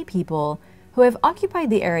the Shui people, who have occupied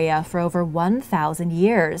the area for over 1,000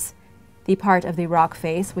 years. The part of the rock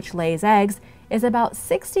face which lays eggs is about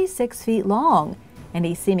 66 feet long, and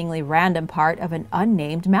a seemingly random part of an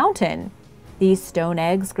unnamed mountain. These stone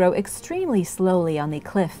eggs grow extremely slowly on the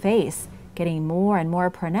cliff face, getting more and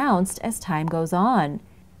more pronounced as time goes on.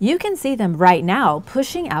 You can see them right now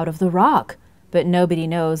pushing out of the rock, but nobody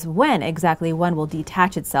knows when exactly one will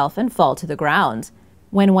detach itself and fall to the ground.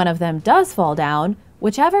 When one of them does fall down,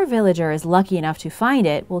 whichever villager is lucky enough to find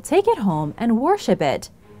it will take it home and worship it.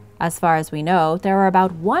 As far as we know, there are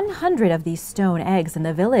about 100 of these stone eggs in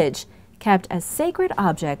the village, kept as sacred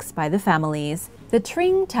objects by the families. The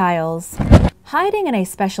Tring tiles. Hiding in a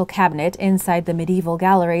special cabinet inside the medieval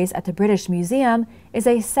galleries at the British Museum is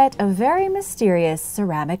a set of very mysterious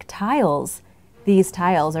ceramic tiles. These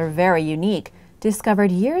tiles are very unique,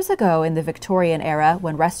 discovered years ago in the Victorian era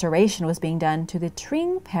when restoration was being done to the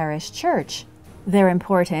Tring Parish Church. Their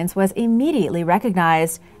importance was immediately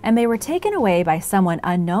recognized, and they were taken away by someone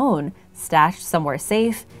unknown, stashed somewhere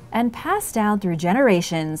safe, and passed down through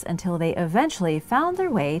generations until they eventually found their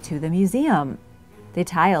way to the museum. The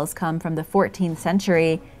tiles come from the 14th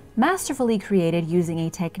century, masterfully created using a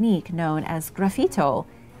technique known as graffito.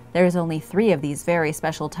 There's only 3 of these very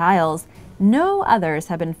special tiles. No others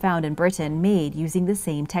have been found in Britain made using the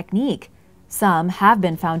same technique. Some have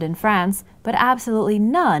been found in France, but absolutely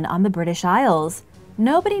none on the British Isles.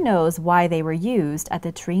 Nobody knows why they were used at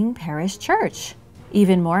the Tring Parish Church.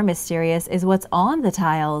 Even more mysterious is what's on the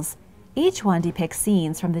tiles. Each one depicts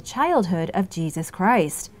scenes from the childhood of Jesus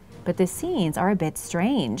Christ, but the scenes are a bit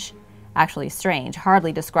strange. Actually, strange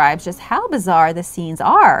hardly describes just how bizarre the scenes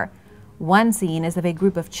are. One scene is of a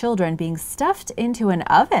group of children being stuffed into an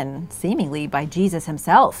oven, seemingly by Jesus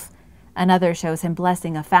himself. Another shows him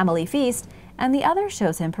blessing a family feast, and the other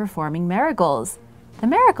shows him performing miracles. The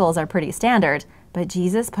miracles are pretty standard, but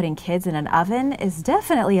Jesus putting kids in an oven is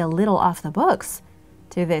definitely a little off the books.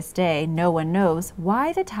 To this day, no one knows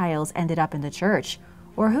why the tiles ended up in the church,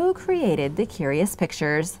 or who created the curious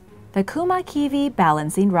pictures. The Kumakivi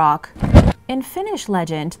Balancing Rock. In Finnish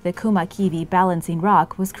legend, the Kumakivi Balancing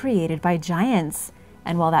Rock was created by giants,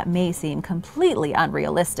 and while that may seem completely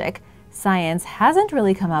unrealistic, science hasn't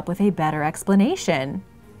really come up with a better explanation.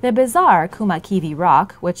 The bizarre Kumakivi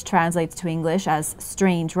Rock, which translates to English as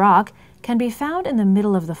strange rock, can be found in the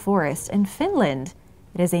middle of the forest in Finland.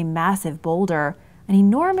 It is a massive boulder, an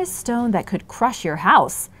enormous stone that could crush your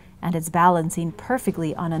house, and it's balancing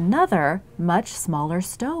perfectly on another, much smaller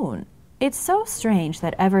stone. It's so strange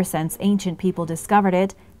that ever since ancient people discovered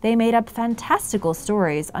it, they made up fantastical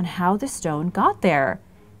stories on how the stone got there.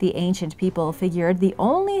 The ancient people figured the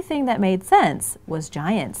only thing that made sense was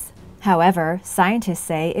giants. However, scientists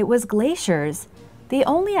say it was glaciers. The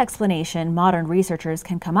only explanation modern researchers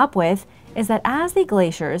can come up with is that as the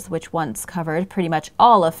glaciers, which once covered pretty much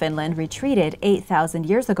all of Finland, retreated 8,000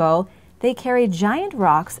 years ago, they carried giant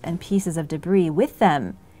rocks and pieces of debris with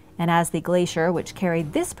them. And as the glacier which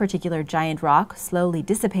carried this particular giant rock slowly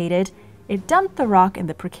dissipated, it dumped the rock in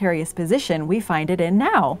the precarious position we find it in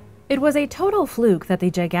now. It was a total fluke that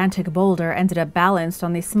the gigantic boulder ended up balanced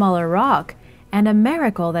on the smaller rock, and a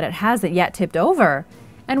miracle that it hasn't yet tipped over.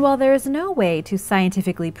 And while there is no way to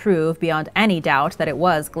scientifically prove beyond any doubt that it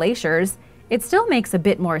was glaciers, it still makes a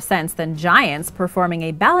bit more sense than giants performing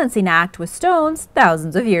a balancing act with stones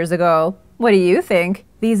thousands of years ago. What do you think?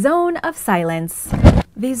 The Zone of Silence.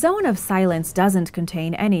 The Zone of Silence doesn't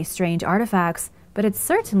contain any strange artifacts, but it's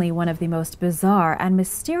certainly one of the most bizarre and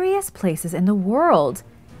mysterious places in the world.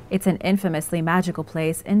 It's an infamously magical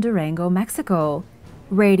place in Durango, Mexico.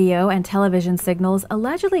 Radio and television signals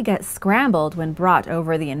allegedly get scrambled when brought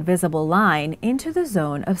over the invisible line into the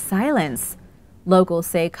zone of silence. Locals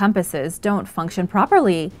say compasses don't function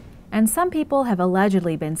properly, and some people have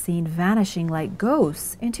allegedly been seen vanishing like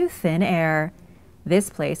ghosts into thin air. This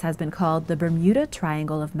place has been called the Bermuda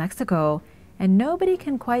Triangle of Mexico, and nobody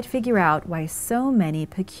can quite figure out why so many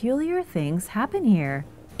peculiar things happen here.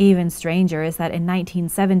 Even stranger is that in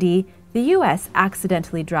 1970, the U.S.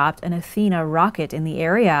 accidentally dropped an Athena rocket in the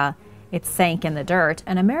area. It sank in the dirt,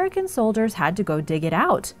 and American soldiers had to go dig it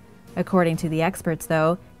out. According to the experts,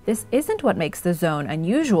 though, this isn't what makes the zone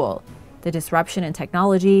unusual. The disruption in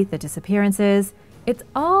technology, the disappearances, it's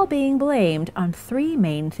all being blamed on three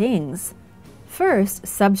main things. First,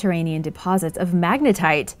 subterranean deposits of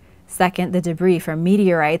magnetite. Second, the debris from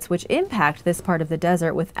meteorites which impact this part of the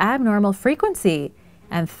desert with abnormal frequency.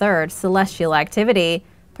 And third, celestial activity,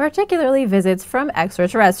 particularly visits from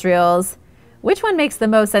extraterrestrials. Which one makes the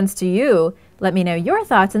most sense to you? Let me know your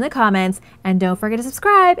thoughts in the comments, and don't forget to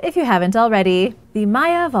subscribe if you haven't already. The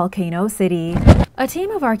Maya Volcano City. A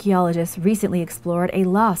team of archaeologists recently explored a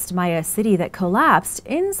lost Maya city that collapsed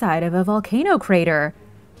inside of a volcano crater.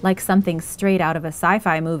 Like something straight out of a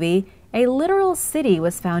sci-fi movie, a literal city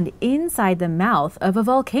was found inside the mouth of a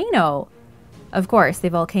volcano. Of course, the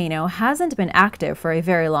volcano hasn't been active for a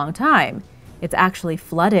very long time. It's actually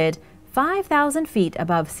flooded 5,000 feet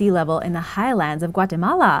above sea level in the highlands of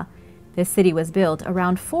Guatemala. This city was built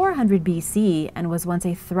around 400 BC and was once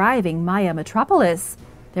a thriving Maya metropolis.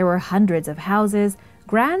 There were hundreds of houses,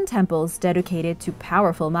 grand temples dedicated to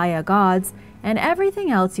powerful Maya gods, and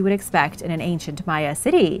everything else you would expect in an ancient Maya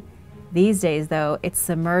city. These days, though, it's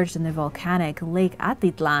submerged in the volcanic Lake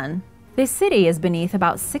Atitlan. This city is beneath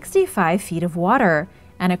about 65 feet of water,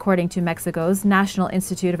 and according to Mexico's National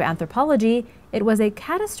Institute of Anthropology, it was a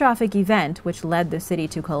catastrophic event which led the city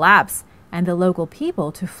to collapse and the local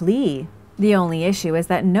people to flee. The only issue is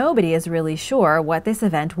that nobody is really sure what this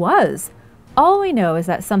event was. All we know is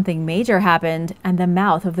that something major happened and the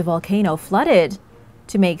mouth of the volcano flooded.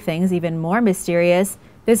 To make things even more mysterious,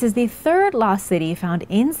 this is the third lost city found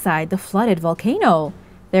inside the flooded volcano.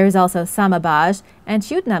 There is also Samabaj and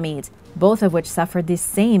Chutnamit, both of which suffered the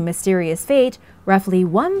same mysterious fate roughly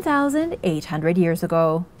 1,800 years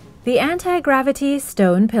ago. The Anti-Gravity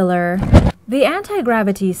Stone Pillar. The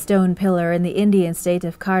anti-gravity stone pillar in the Indian state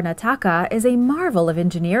of Karnataka is a marvel of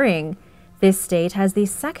engineering. This state has the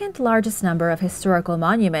second largest number of historical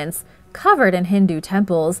monuments covered in Hindu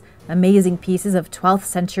temples, amazing pieces of 12th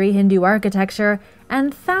century Hindu architecture,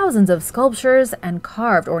 and thousands of sculptures and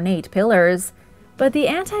carved ornate pillars. But the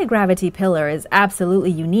anti-gravity pillar is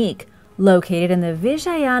absolutely unique, located in the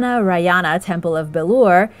Vijayana Rayana Temple of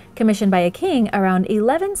Belur, commissioned by a king around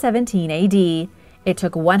 1117 AD. It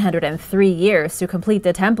took 103 years to complete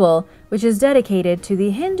the temple, which is dedicated to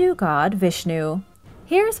the Hindu god Vishnu.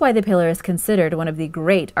 Here's why the pillar is considered one of the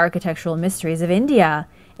great architectural mysteries of India.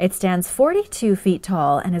 It stands 42 feet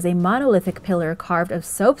tall and is a monolithic pillar carved of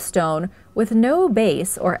soapstone with no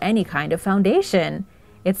base or any kind of foundation.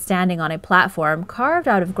 It's standing on a platform carved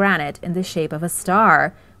out of granite in the shape of a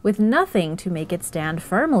star, with nothing to make it stand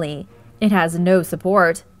firmly. It has no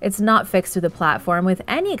support, it's not fixed to the platform with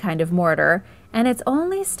any kind of mortar, and it's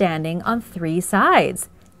only standing on 3 sides.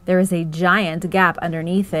 There is a giant gap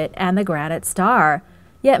underneath it and the granite star.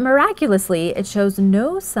 Yet miraculously, it shows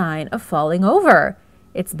no sign of falling over.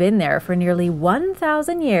 It's been there for nearly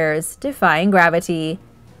 1,000 years, defying gravity.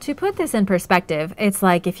 To put this in perspective, it's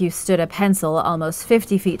like if you stood a pencil almost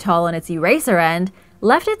 50 feet tall on its eraser end,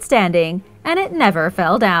 left it standing, and it never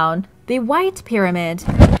fell down. The White Pyramid.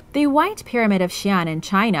 The White Pyramid of Xi'an in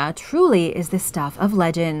China truly is the stuff of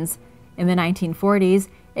legends. In the 1940s,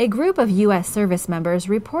 a group of U.S. service members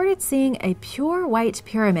reported seeing a pure white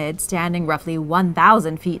pyramid standing roughly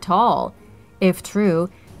 1,000 feet tall. If true,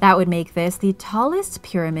 that would make this the tallest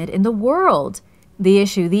pyramid in the world. The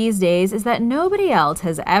issue these days is that nobody else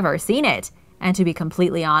has ever seen it, and to be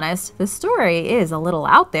completely honest, the story is a little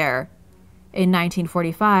out there. In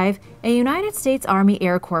 1945, a United States Army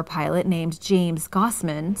Air Corps pilot named James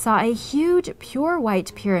Gossman saw a huge, pure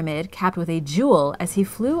white pyramid capped with a jewel as he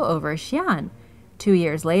flew over Xi'an. 2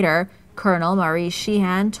 years later, Colonel Maurice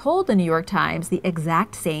Sheehan told the New York Times the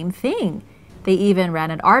exact same thing. They even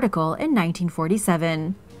ran an article in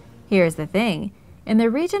 1947. Here's the thing. In the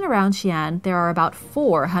region around Xi'an, there are about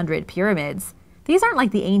 400 pyramids. These aren't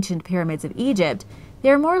like the ancient pyramids of Egypt.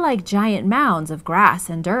 They're more like giant mounds of grass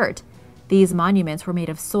and dirt. These monuments were made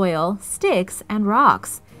of soil, sticks, and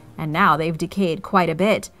rocks, and now they've decayed quite a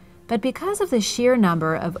bit. but because of the sheer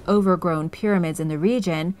number of overgrown pyramids in the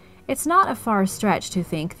region, it's not a far stretch to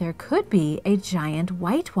think there could be a giant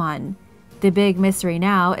white one. The big mystery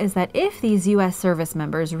now is that if these US service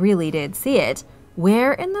members really did see it,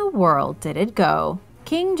 where in the world did it go?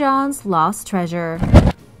 King John's lost treasure.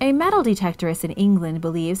 A metal detectorist in England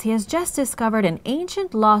believes he has just discovered an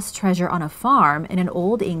ancient lost treasure on a farm in an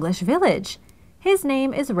old English village. His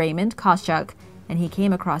name is Raymond Koschuk, and he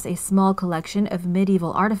came across a small collection of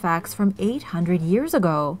medieval artifacts from 800 years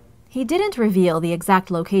ago. He didn't reveal the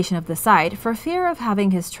exact location of the site for fear of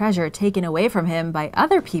having his treasure taken away from him by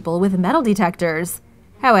other people with metal detectors.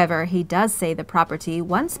 However, he does say the property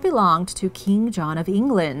once belonged to King John of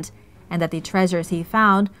England, and that the treasures he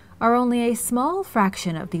found are only a small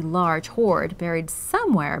fraction of the large hoard buried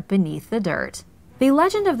somewhere beneath the dirt. The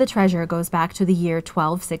legend of the treasure goes back to the year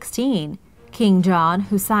 1216. King John,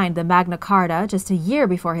 who signed the Magna Carta just a year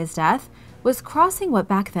before his death, was crossing what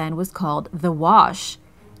back then was called the Wash.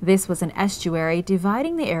 This was an estuary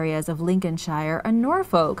dividing the areas of Lincolnshire and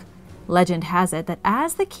Norfolk. Legend has it that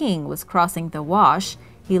as the king was crossing the Wash,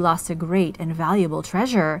 he lost a great and valuable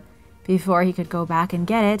treasure. Before he could go back and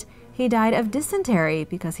get it, he died of dysentery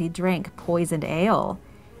because he drank poisoned ale.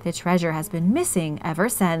 The treasure has been missing ever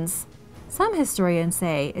since. Some historians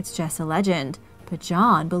say it's just a legend, but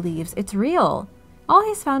John believes it's real. All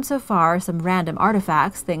he's found so far are some random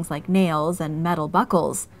artifacts, things like nails and metal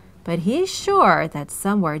buckles. But he's sure that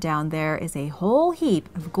somewhere down there is a whole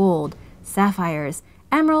heap of gold, sapphires,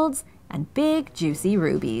 emeralds, and big juicy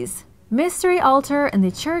rubies. Mystery altar in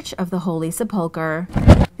the Church of the Holy Sepulchre.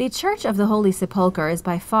 The Church of the Holy Sepulchre is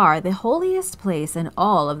by far the holiest place in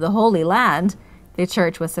all of the Holy Land. The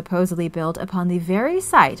church was supposedly built upon the very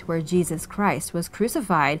site where Jesus Christ was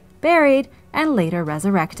crucified, buried, and later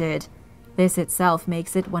resurrected. This itself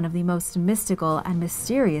makes it one of the most mystical and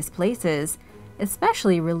mysterious places,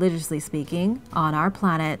 especially religiously speaking, on our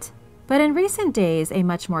planet. But in recent days, a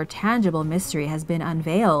much more tangible mystery has been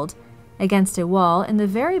unveiled. Against a wall in the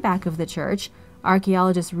very back of the church,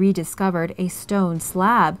 archaeologists rediscovered a stone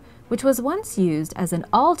slab, which was once used as an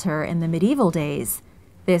altar in the medieval days.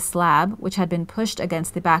 This slab, which had been pushed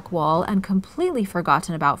against the back wall and completely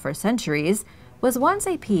forgotten about for centuries, was once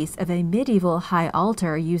a piece of a medieval high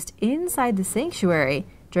altar used inside the sanctuary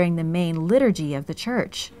during the main liturgy of the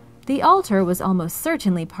church. The altar was almost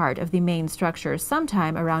certainly part of the main structure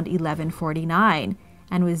sometime around 1149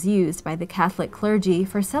 and was used by the Catholic clergy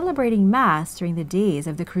for celebrating Mass during the days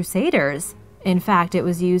of the Crusaders. In fact, it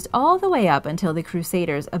was used all the way up until the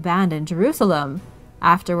Crusaders abandoned Jerusalem.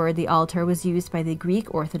 Afterward, the altar was used by the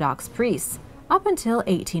Greek Orthodox priests, up until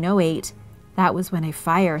 1808. That was when a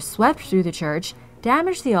fire swept through the church,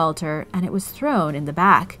 damaged the altar, and it was thrown in the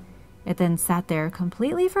back. It then sat there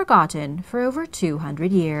completely forgotten for over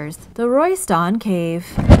 200 years. The Royston Cave.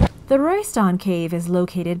 The Royston Cave is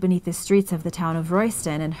located beneath the streets of the town of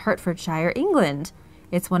Royston in Hertfordshire, England.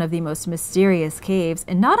 It's one of the most mysterious caves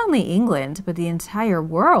in not only England, but the entire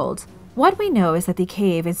world. What we know is that the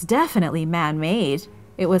cave is definitely man-made.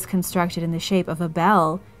 It was constructed in the shape of a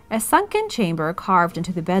bell, a sunken chamber carved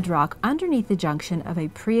into the bedrock underneath the junction of a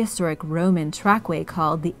prehistoric Roman trackway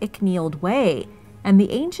called the Icknield Way, and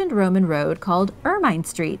the ancient Roman road called Ermine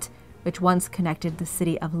Street, which once connected the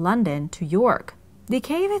city of London to York. The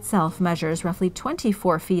cave itself measures roughly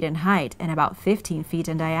 24 feet in height and about 15 feet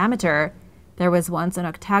in diameter. There was once an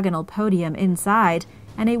octagonal podium inside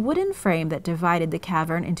and a wooden frame that divided the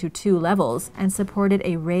cavern into 2 levels and supported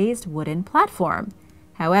a raised wooden platform.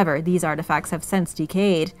 However, these artifacts have since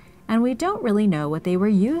decayed, and we don't really know what they were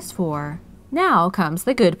used for. Now comes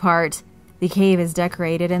the good part. The cave is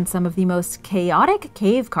decorated in some of the most chaotic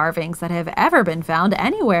cave carvings that have ever been found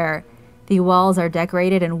anywhere. The walls are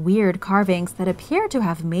decorated in weird carvings that appear to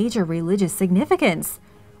have major religious significance.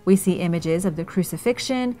 We see images of the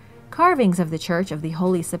crucifixion, carvings of the Church of the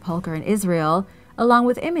Holy Sepulchre in Israel, along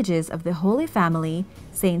with images of the Holy Family,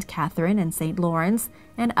 Saint Catherine and Saint Lawrence,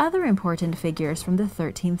 and other important figures from the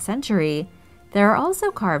 13th century. There are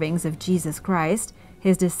also carvings of Jesus Christ,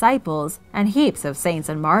 his disciples, and heaps of saints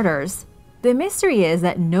and martyrs. The mystery is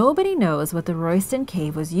that nobody knows what the Royston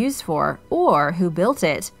Cave was used for, or who built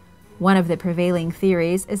it. One of the prevailing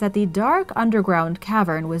theories is that the dark underground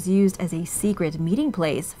cavern was used as a secret meeting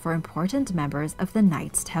place for important members of the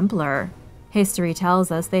Knights Templar. History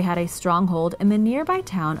tells us they had a stronghold in the nearby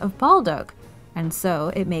town of Baldock, and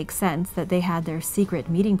so it makes sense that they had their secret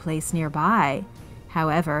meeting place nearby.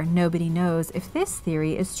 However, nobody knows if this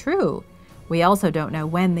theory is true. We also don't know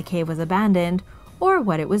when the cave was abandoned or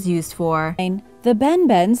what it was used for. The Ben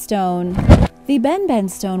Ben Stone. The Benben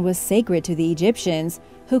stone was sacred to the Egyptians,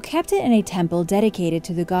 who kept it in a temple dedicated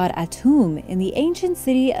to the god Atum in the ancient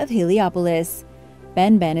city of Heliopolis.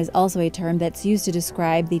 Benben is also a term that's used to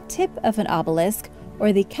describe the tip of an obelisk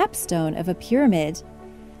or the capstone of a pyramid.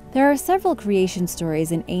 There are several creation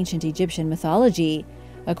stories in ancient Egyptian mythology.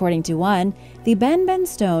 According to one, the Benben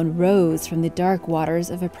stone rose from the dark waters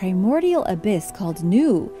of a primordial abyss called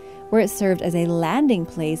Nu, where it served as a landing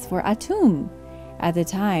place for Atum. At the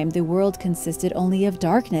time, the world consisted only of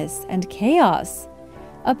darkness and chaos.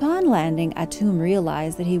 Upon landing, Atum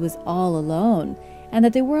realized that he was all alone and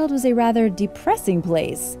that the world was a rather depressing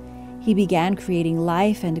place. He began creating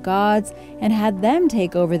life and gods and had them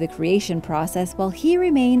take over the creation process while he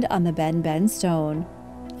remained on the Benben stone.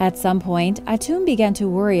 At some point, Atum began to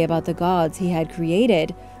worry about the gods he had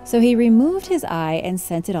created, so he removed his eye and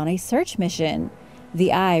sent it on a search mission.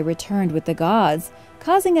 The eye returned with the gods,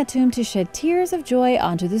 causing Atum to shed tears of joy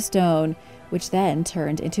onto the stone, which then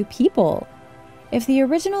turned into people. If the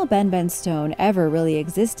original Benben stone ever really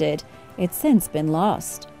existed, it's since been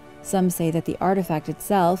lost. Some say that the artifact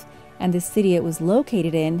itself and the city it was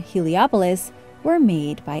located in, Heliopolis, were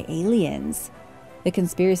made by aliens. The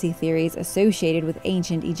conspiracy theories associated with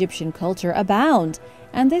ancient Egyptian culture abound,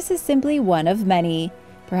 and this is simply one of many.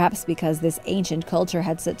 Perhaps because this ancient culture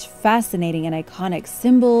had such fascinating and iconic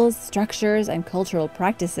symbols, structures, and cultural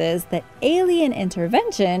practices that alien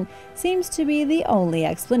intervention seems to be the only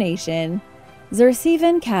explanation.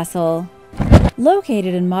 Zircevan Castle.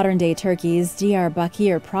 Located in modern-day Turkey's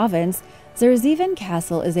Diyarbakir province, Zircevan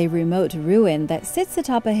Castle is a remote ruin that sits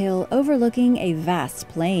atop a hill overlooking a vast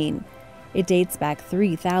plain. It dates back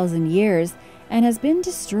 3,000 years and has been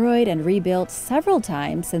destroyed and rebuilt several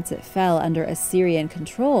times since it fell under Assyrian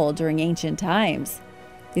control during ancient times.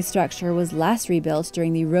 The structure was last rebuilt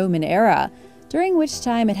during the Roman era, during which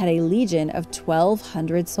time it had a legion of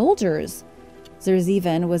 1,200 soldiers.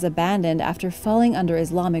 Zircevan was abandoned after falling under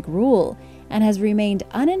Islamic rule and has remained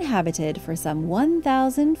uninhabited for some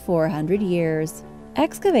 1,400 years.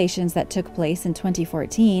 Excavations that took place in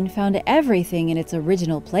 2014 found everything in its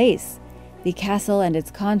original place. The castle and its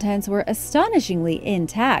contents were astonishingly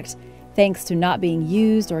intact, thanks to not being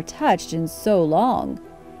used or touched in so long.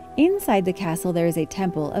 Inside the castle there is a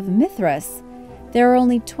temple of Mithras. There are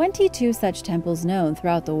only 22 such temples known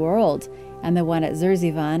throughout the world, and the one at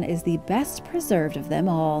Zircevan is the best preserved of them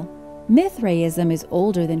all. Mithraism is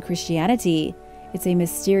older than Christianity. It's a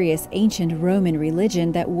mysterious ancient Roman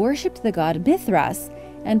religion that worshipped the god Mithras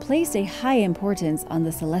and placed a high importance on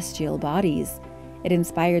the celestial bodies. It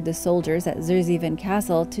inspired the soldiers at Zircevan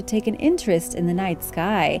Castle to take an interest in the night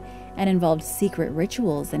sky and involved secret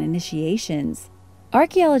rituals and initiations.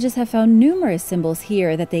 Archaeologists have found numerous symbols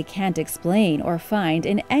here that they can't explain or find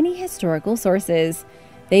in any historical sources.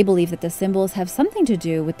 They believe that the symbols have something to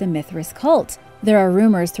do with the Mithras cult. There are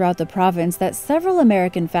rumors throughout the province that several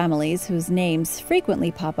American families, whose names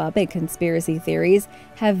frequently pop up in conspiracy theories,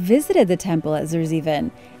 have visited the temple at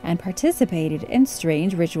Zircevan and participated in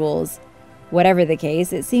strange rituals. Whatever the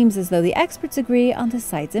case, it seems as though the experts agree on the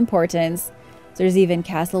site's importance. Zircevan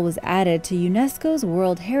Castle was added to UNESCO's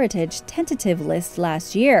World Heritage tentative list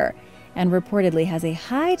last year and reportedly has a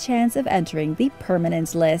high chance of entering the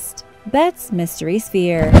permanent list. Bet's Mystery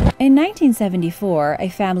Sphere. In 1974, a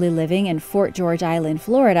family living in Fort George Island,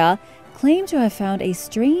 Florida, claimed to have found a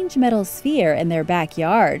strange metal sphere in their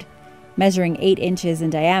backyard. Measuring 8 inches in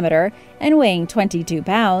diameter and weighing 22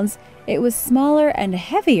 pounds, it was smaller and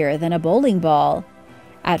heavier than a bowling ball.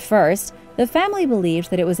 At first, the family believed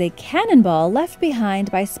that it was a cannonball left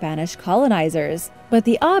behind by Spanish colonizers, but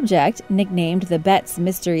the object, nicknamed the Bet's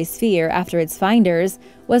Mystery Sphere after its finders,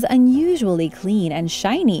 was unusually clean and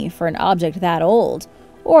shiny for an object that old,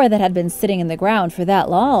 or that had been sitting in the ground for that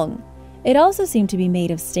long. It also seemed to be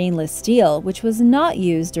made of stainless steel, which was not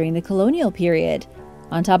used during the colonial period.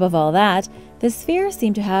 On top of all that, the sphere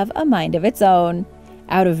seemed to have a mind of its own.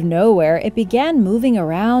 Out of nowhere, it began moving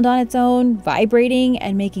around on its own, vibrating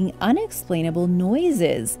and making unexplainable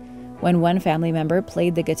noises. When one family member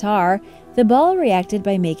played the guitar, the ball reacted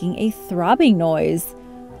by making a throbbing noise.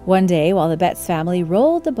 One day, while the Betts family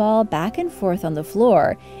rolled the ball back and forth on the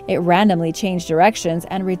floor, it randomly changed directions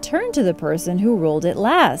and returned to the person who rolled it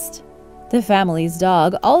last. The family's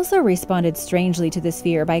dog also responded strangely to the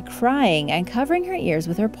sphere by crying and covering her ears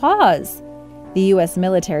with her paws. The U.S.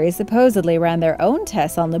 military supposedly ran their own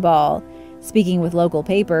tests on the ball. Speaking with local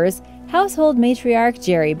papers, household matriarch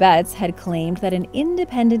Jerry Betts had claimed that an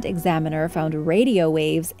independent examiner found radio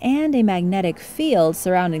waves and a magnetic field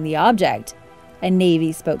surrounding the object. A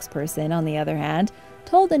Navy spokesperson, on the other hand,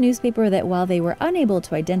 told the newspaper that while they were unable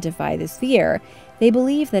to identify the sphere, they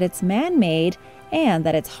believe that it's man-made and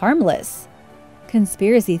that it's harmless.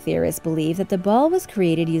 Conspiracy theorists believe that the ball was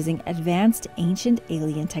created using advanced ancient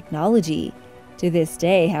alien technology. To this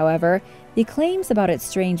day, however, the claims about its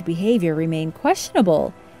strange behavior remain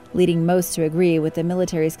questionable, leading most to agree with the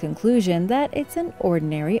military's conclusion that it's an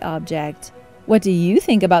ordinary object. What do you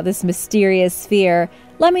think about this mysterious sphere?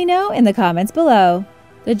 Let me know in the comments below.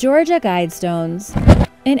 The Georgia Guidestones.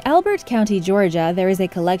 In Elbert County, Georgia, there is a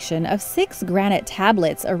collection of 6 granite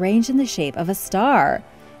tablets arranged in the shape of a star.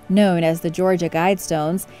 Known as the Georgia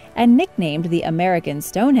Guidestones and nicknamed the American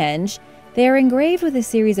Stonehenge, they are engraved with a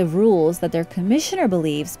series of rules that their commissioner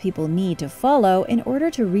believes people need to follow in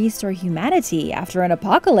order to restore humanity after an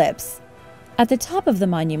apocalypse. At the top of the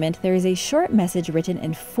monument, there is a short message written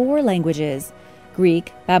in 4 languages: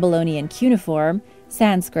 Greek, Babylonian cuneiform,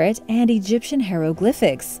 Sanskrit, and Egyptian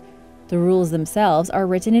hieroglyphics. The rules themselves are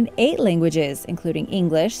written in 8 languages, including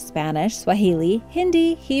English, Spanish, Swahili,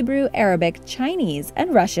 Hindi, Hebrew, Arabic, Chinese,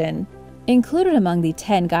 and Russian. Included among the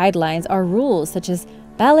 10 guidelines are rules such as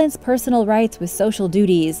balance personal rights with social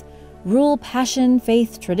duties, rule passion,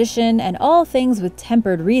 faith, tradition, and all things with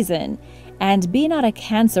tempered reason, and be not a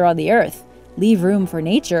cancer on the earth, leave room for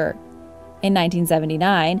nature. In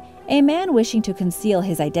 1979, a man wishing to conceal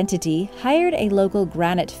his identity hired a local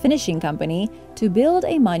granite finishing company to build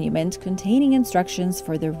a monument containing instructions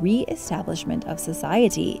for the re-establishment of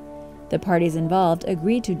society. The parties involved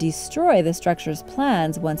agreed to destroy the structure's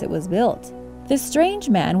plans once it was built. The strange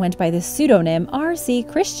man went by the pseudonym R.C.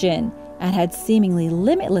 Christian and had seemingly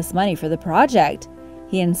limitless money for the project.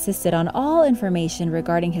 He insisted on all information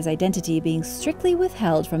regarding his identity being strictly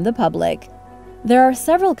withheld from the public. There are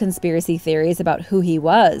several conspiracy theories about who he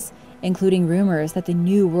was, including rumors that the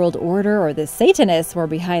New World Order or the Satanists were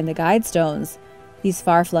behind the Guidestones. These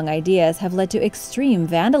far-flung ideas have led to extreme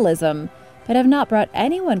vandalism, but have not brought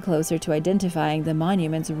anyone closer to identifying the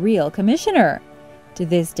monument's real commissioner. To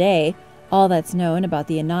this day, all that's known about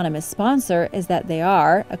the anonymous sponsor is that they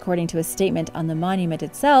are, according to a statement on the monument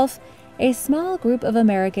itself, a small group of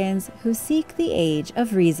Americans who seek the age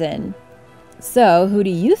of reason. So, who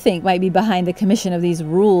do you think might be behind the commission of these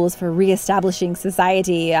rules for re-establishing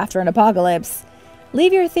society after an apocalypse?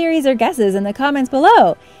 Leave your theories or guesses in the comments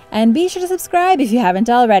below, and be sure to subscribe if you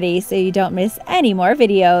haven't already so you don't miss any more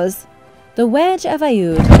videos. The Wedge of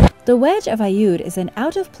Ayud. The Wedge of Ayud is an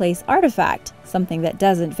out-of-place artifact, something that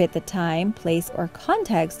doesn't fit the time, place, or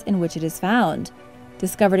context in which it is found.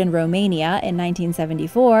 Discovered in Romania in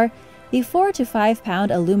 1974, the 4 to 5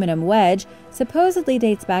 pound aluminum wedge supposedly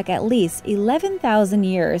dates back at least 11,000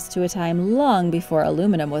 years to a time long before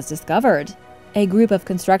aluminum was discovered. A group of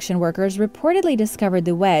construction workers reportedly discovered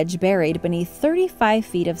the wedge buried beneath 35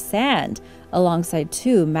 feet of sand, alongside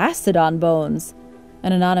 2 mastodon bones.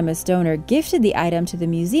 An anonymous donor gifted the item to the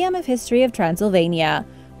Museum of History of Transylvania,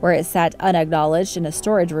 where it sat unacknowledged in a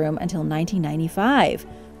storage room until 1995,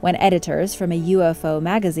 when editors from a UFO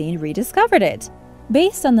magazine rediscovered it.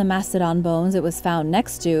 Based on the mastodon bones it was found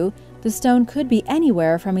next to, the stone could be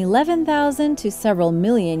anywhere from 11,000 to several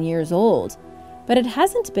million years old. But it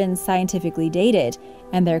hasn't been scientifically dated,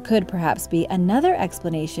 and there could perhaps be another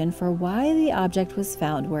explanation for why the object was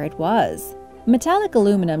found where it was. Metallic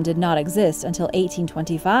aluminum did not exist until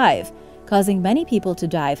 1825, causing many people to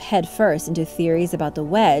dive headfirst into theories about the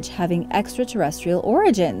wedge having extraterrestrial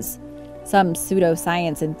origins. Some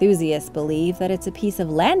pseudoscience enthusiasts believe that it's a piece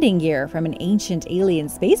of landing gear from an ancient alien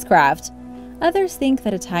spacecraft. Others think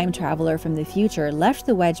that a time traveler from the future left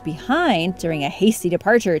the wedge behind during a hasty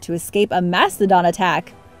departure to escape a mastodon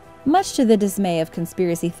attack. Much to the dismay of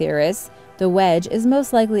conspiracy theorists, the wedge is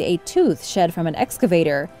most likely a tooth shed from an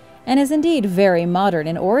excavator, and is indeed very modern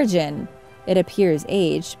in origin. It appears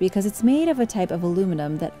aged because it's made of a type of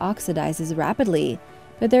aluminum that oxidizes rapidly,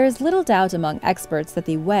 but there is little doubt among experts that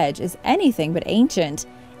the wedge is anything but ancient,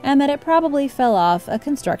 and that it probably fell off a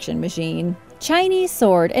construction machine. Chinese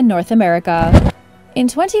sword in North America. In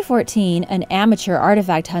 2014, an amateur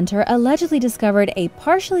artifact hunter allegedly discovered a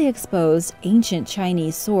partially exposed ancient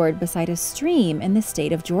Chinese sword beside a stream in the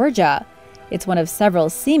state of Georgia. It's one of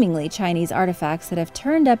several seemingly Chinese artifacts that have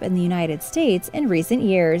turned up in the United States in recent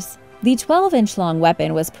years. The 12-inch-long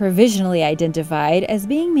weapon was provisionally identified as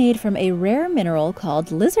being made from a rare mineral called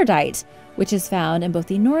lizardite, which is found in both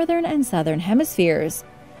the northern and southern hemispheres.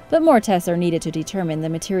 But more tests are needed to determine the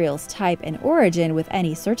material's type and origin with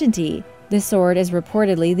any certainty. The sword is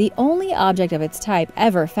reportedly the only object of its type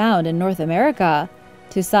ever found in North America.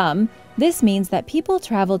 To some, this means that people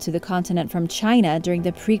traveled to the continent from China during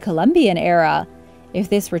the pre-Columbian era. If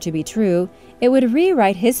this were to be true, it would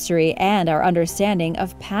rewrite history and our understanding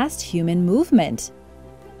of past human movement.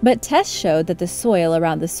 But tests showed that the soil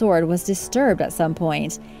around the sword was disturbed at some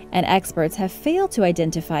point, and experts have failed to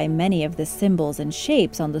identify many of the symbols and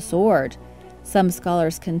shapes on the sword. Some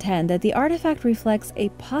scholars contend that the artifact reflects a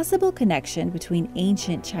possible connection between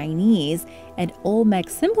ancient Chinese and Olmec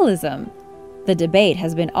symbolism. The debate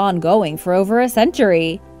has been ongoing for over a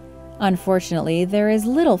century. Unfortunately, there is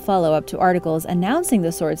little follow-up to articles announcing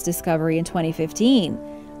the sword's discovery in 2015,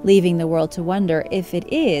 leaving the world to wonder if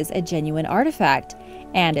it is a genuine artifact,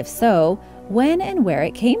 and if so, when and where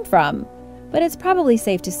it came from. But it's probably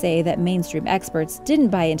safe to say that mainstream experts didn't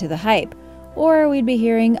buy into the hype, or we'd be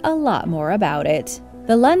hearing a lot more about it.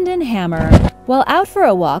 The London Hammer. While out for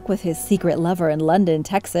a walk with his secret lover in London,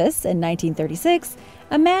 Texas in 1936,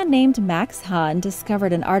 a man named Max Hahn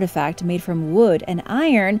discovered an artifact made from wood and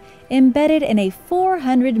iron embedded in a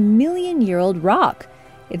 400-million-year-old rock.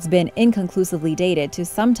 It's been inconclusively dated to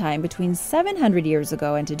sometime between 700 years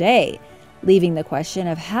ago and today, leaving the question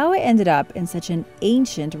of how it ended up in such an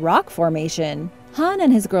ancient rock formation. Hahn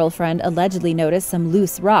and his girlfriend allegedly noticed some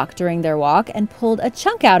loose rock during their walk and pulled a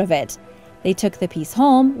chunk out of it. They took the piece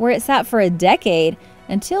home, where it sat for a decade,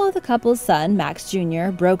 until the couple's son, Max Jr.,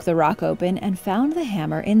 broke the rock open and found the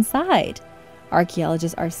hammer inside.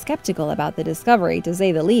 Archaeologists are skeptical about the discovery, to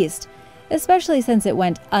say the least, especially since it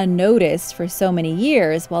went unnoticed for so many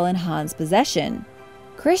years while in Hahn's possession.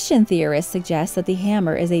 Christian theorists suggest that the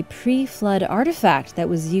hammer is a pre-flood artifact that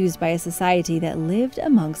was used by a society that lived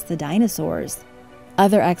amongst the dinosaurs.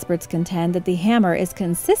 Other experts contend that the hammer is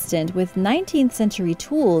consistent with 19th century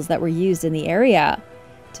tools that were used in the area.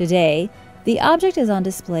 Today, the object is on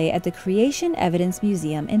display at the Creation Evidence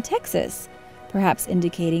Museum in Texas, perhaps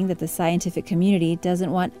indicating that the scientific community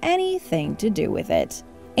doesn't want anything to do with it.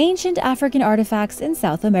 Ancient African artifacts in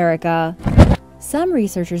South America. Some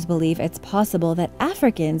researchers believe it's possible that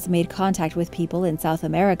Africans made contact with people in South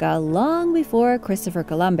America long before Christopher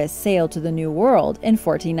Columbus sailed to the New World in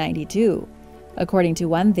 1492. According to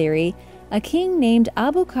one theory, a king named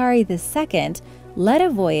Abukari II led a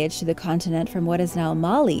voyage to the continent from what is now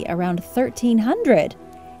Mali around 1300,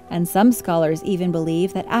 and some scholars even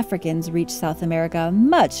believe that Africans reached South America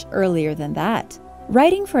much earlier than that.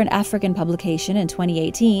 Writing for an African publication in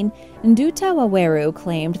 2018, Nduta Waweru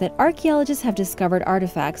claimed that archaeologists have discovered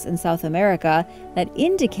artifacts in South America that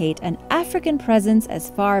indicate an African presence as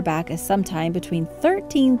far back as sometime between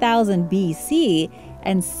 13,000 BC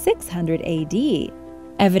and 600 AD.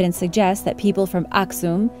 Evidence suggests that people from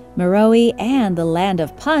Aksum, Meroe, and the land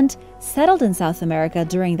of Punt settled in South America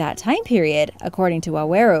during that time period, according to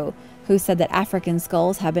Waweru, who said that African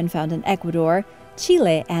skulls have been found in Ecuador,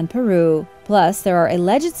 Chile, and Peru. Plus, there are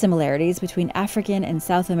alleged similarities between African and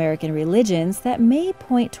South American religions that may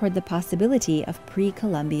point toward the possibility of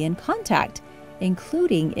pre-Columbian contact,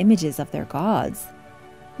 including images of their gods.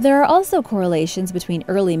 There are also correlations between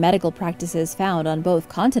early medical practices found on both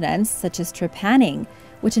continents, such as trepanning,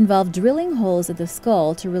 which involve drilling holes in the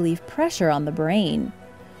skull to relieve pressure on the brain.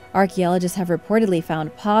 Archaeologists have reportedly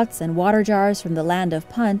found pots and water jars from the land of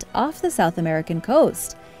Punt off the South American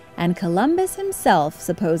coast, and Columbus himself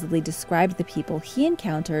supposedly described the people he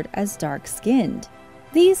encountered as dark-skinned.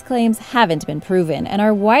 These claims haven't been proven and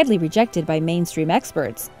are widely rejected by mainstream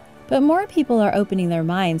experts, but more people are opening their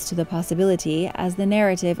minds to the possibility as the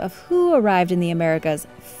narrative of who arrived in the Americas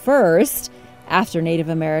first after Native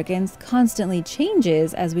Americans constantly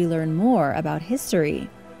changes as we learn more about history.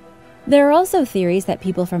 There are also theories that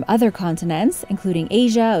people from other continents, including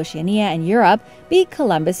Asia, Oceania, and Europe, beat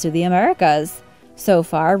Columbus to the Americas. So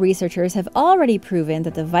far, researchers have already proven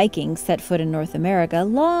that the Vikings set foot in North America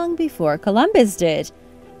long before Columbus did.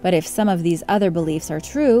 But if some of these other beliefs are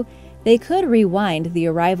true, they could rewind the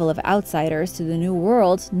arrival of outsiders to the New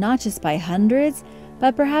World not just by hundreds,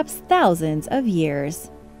 but perhaps thousands of years.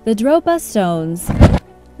 The Dropa Stones.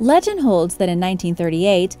 Legend holds that in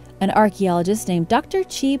 1938, an archaeologist named Dr.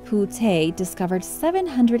 Chi Pu Te discovered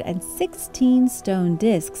 716 stone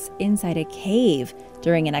discs inside a cave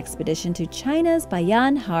during an expedition to China's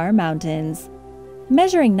Bayan Har Mountains.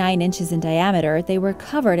 Measuring 9 inches in diameter, they were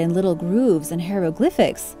covered in little grooves and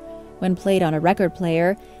hieroglyphics. When played on a record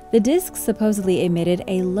player, the discs supposedly emitted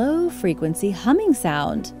a low-frequency humming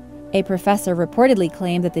sound. A professor reportedly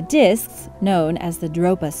claimed that the discs, known as the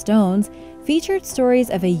Dropa Stones, featured stories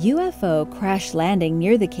of a UFO crash landing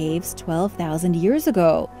near the caves 12,000 years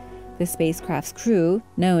ago. The spacecraft's crew,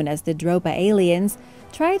 known as the Dropa aliens,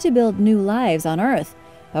 tried to build new lives on Earth,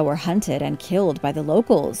 but were hunted and killed by the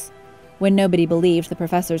locals. When nobody believed the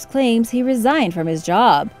professor's claims, he resigned from his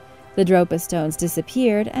job. The Dropa Stones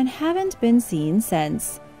disappeared and haven't been seen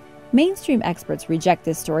since. Mainstream experts reject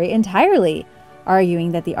this story entirely,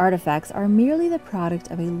 arguing that the artifacts are merely the product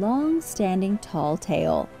of a long-standing tall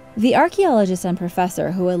tale. The archaeologist and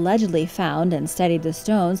professor who allegedly found and studied the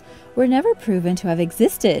stones were never proven to have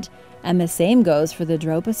existed, and the same goes for the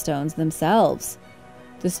Dropa stones themselves.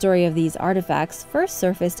 The story of these artifacts first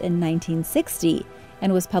surfaced in 1960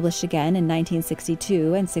 and was published again in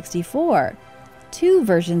 1962 and 64. Two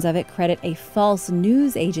versions of it credit a false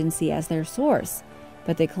news agency as their source,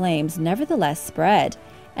 but the claims nevertheless spread,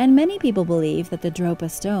 and many people believe that the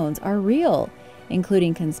Dropa stones are real,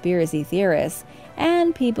 including conspiracy theorists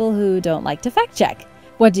and people who don't like to fact check.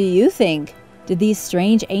 What do you think? Did these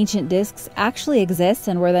strange ancient discs actually exist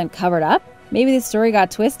and were then covered up? Maybe the story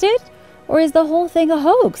got twisted? Or is the whole thing a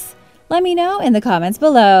hoax? Let me know in the comments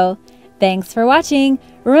below. Thanks for watching.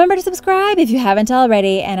 Remember to subscribe if you haven't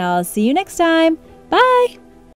already, and I'll see you next time. Bye!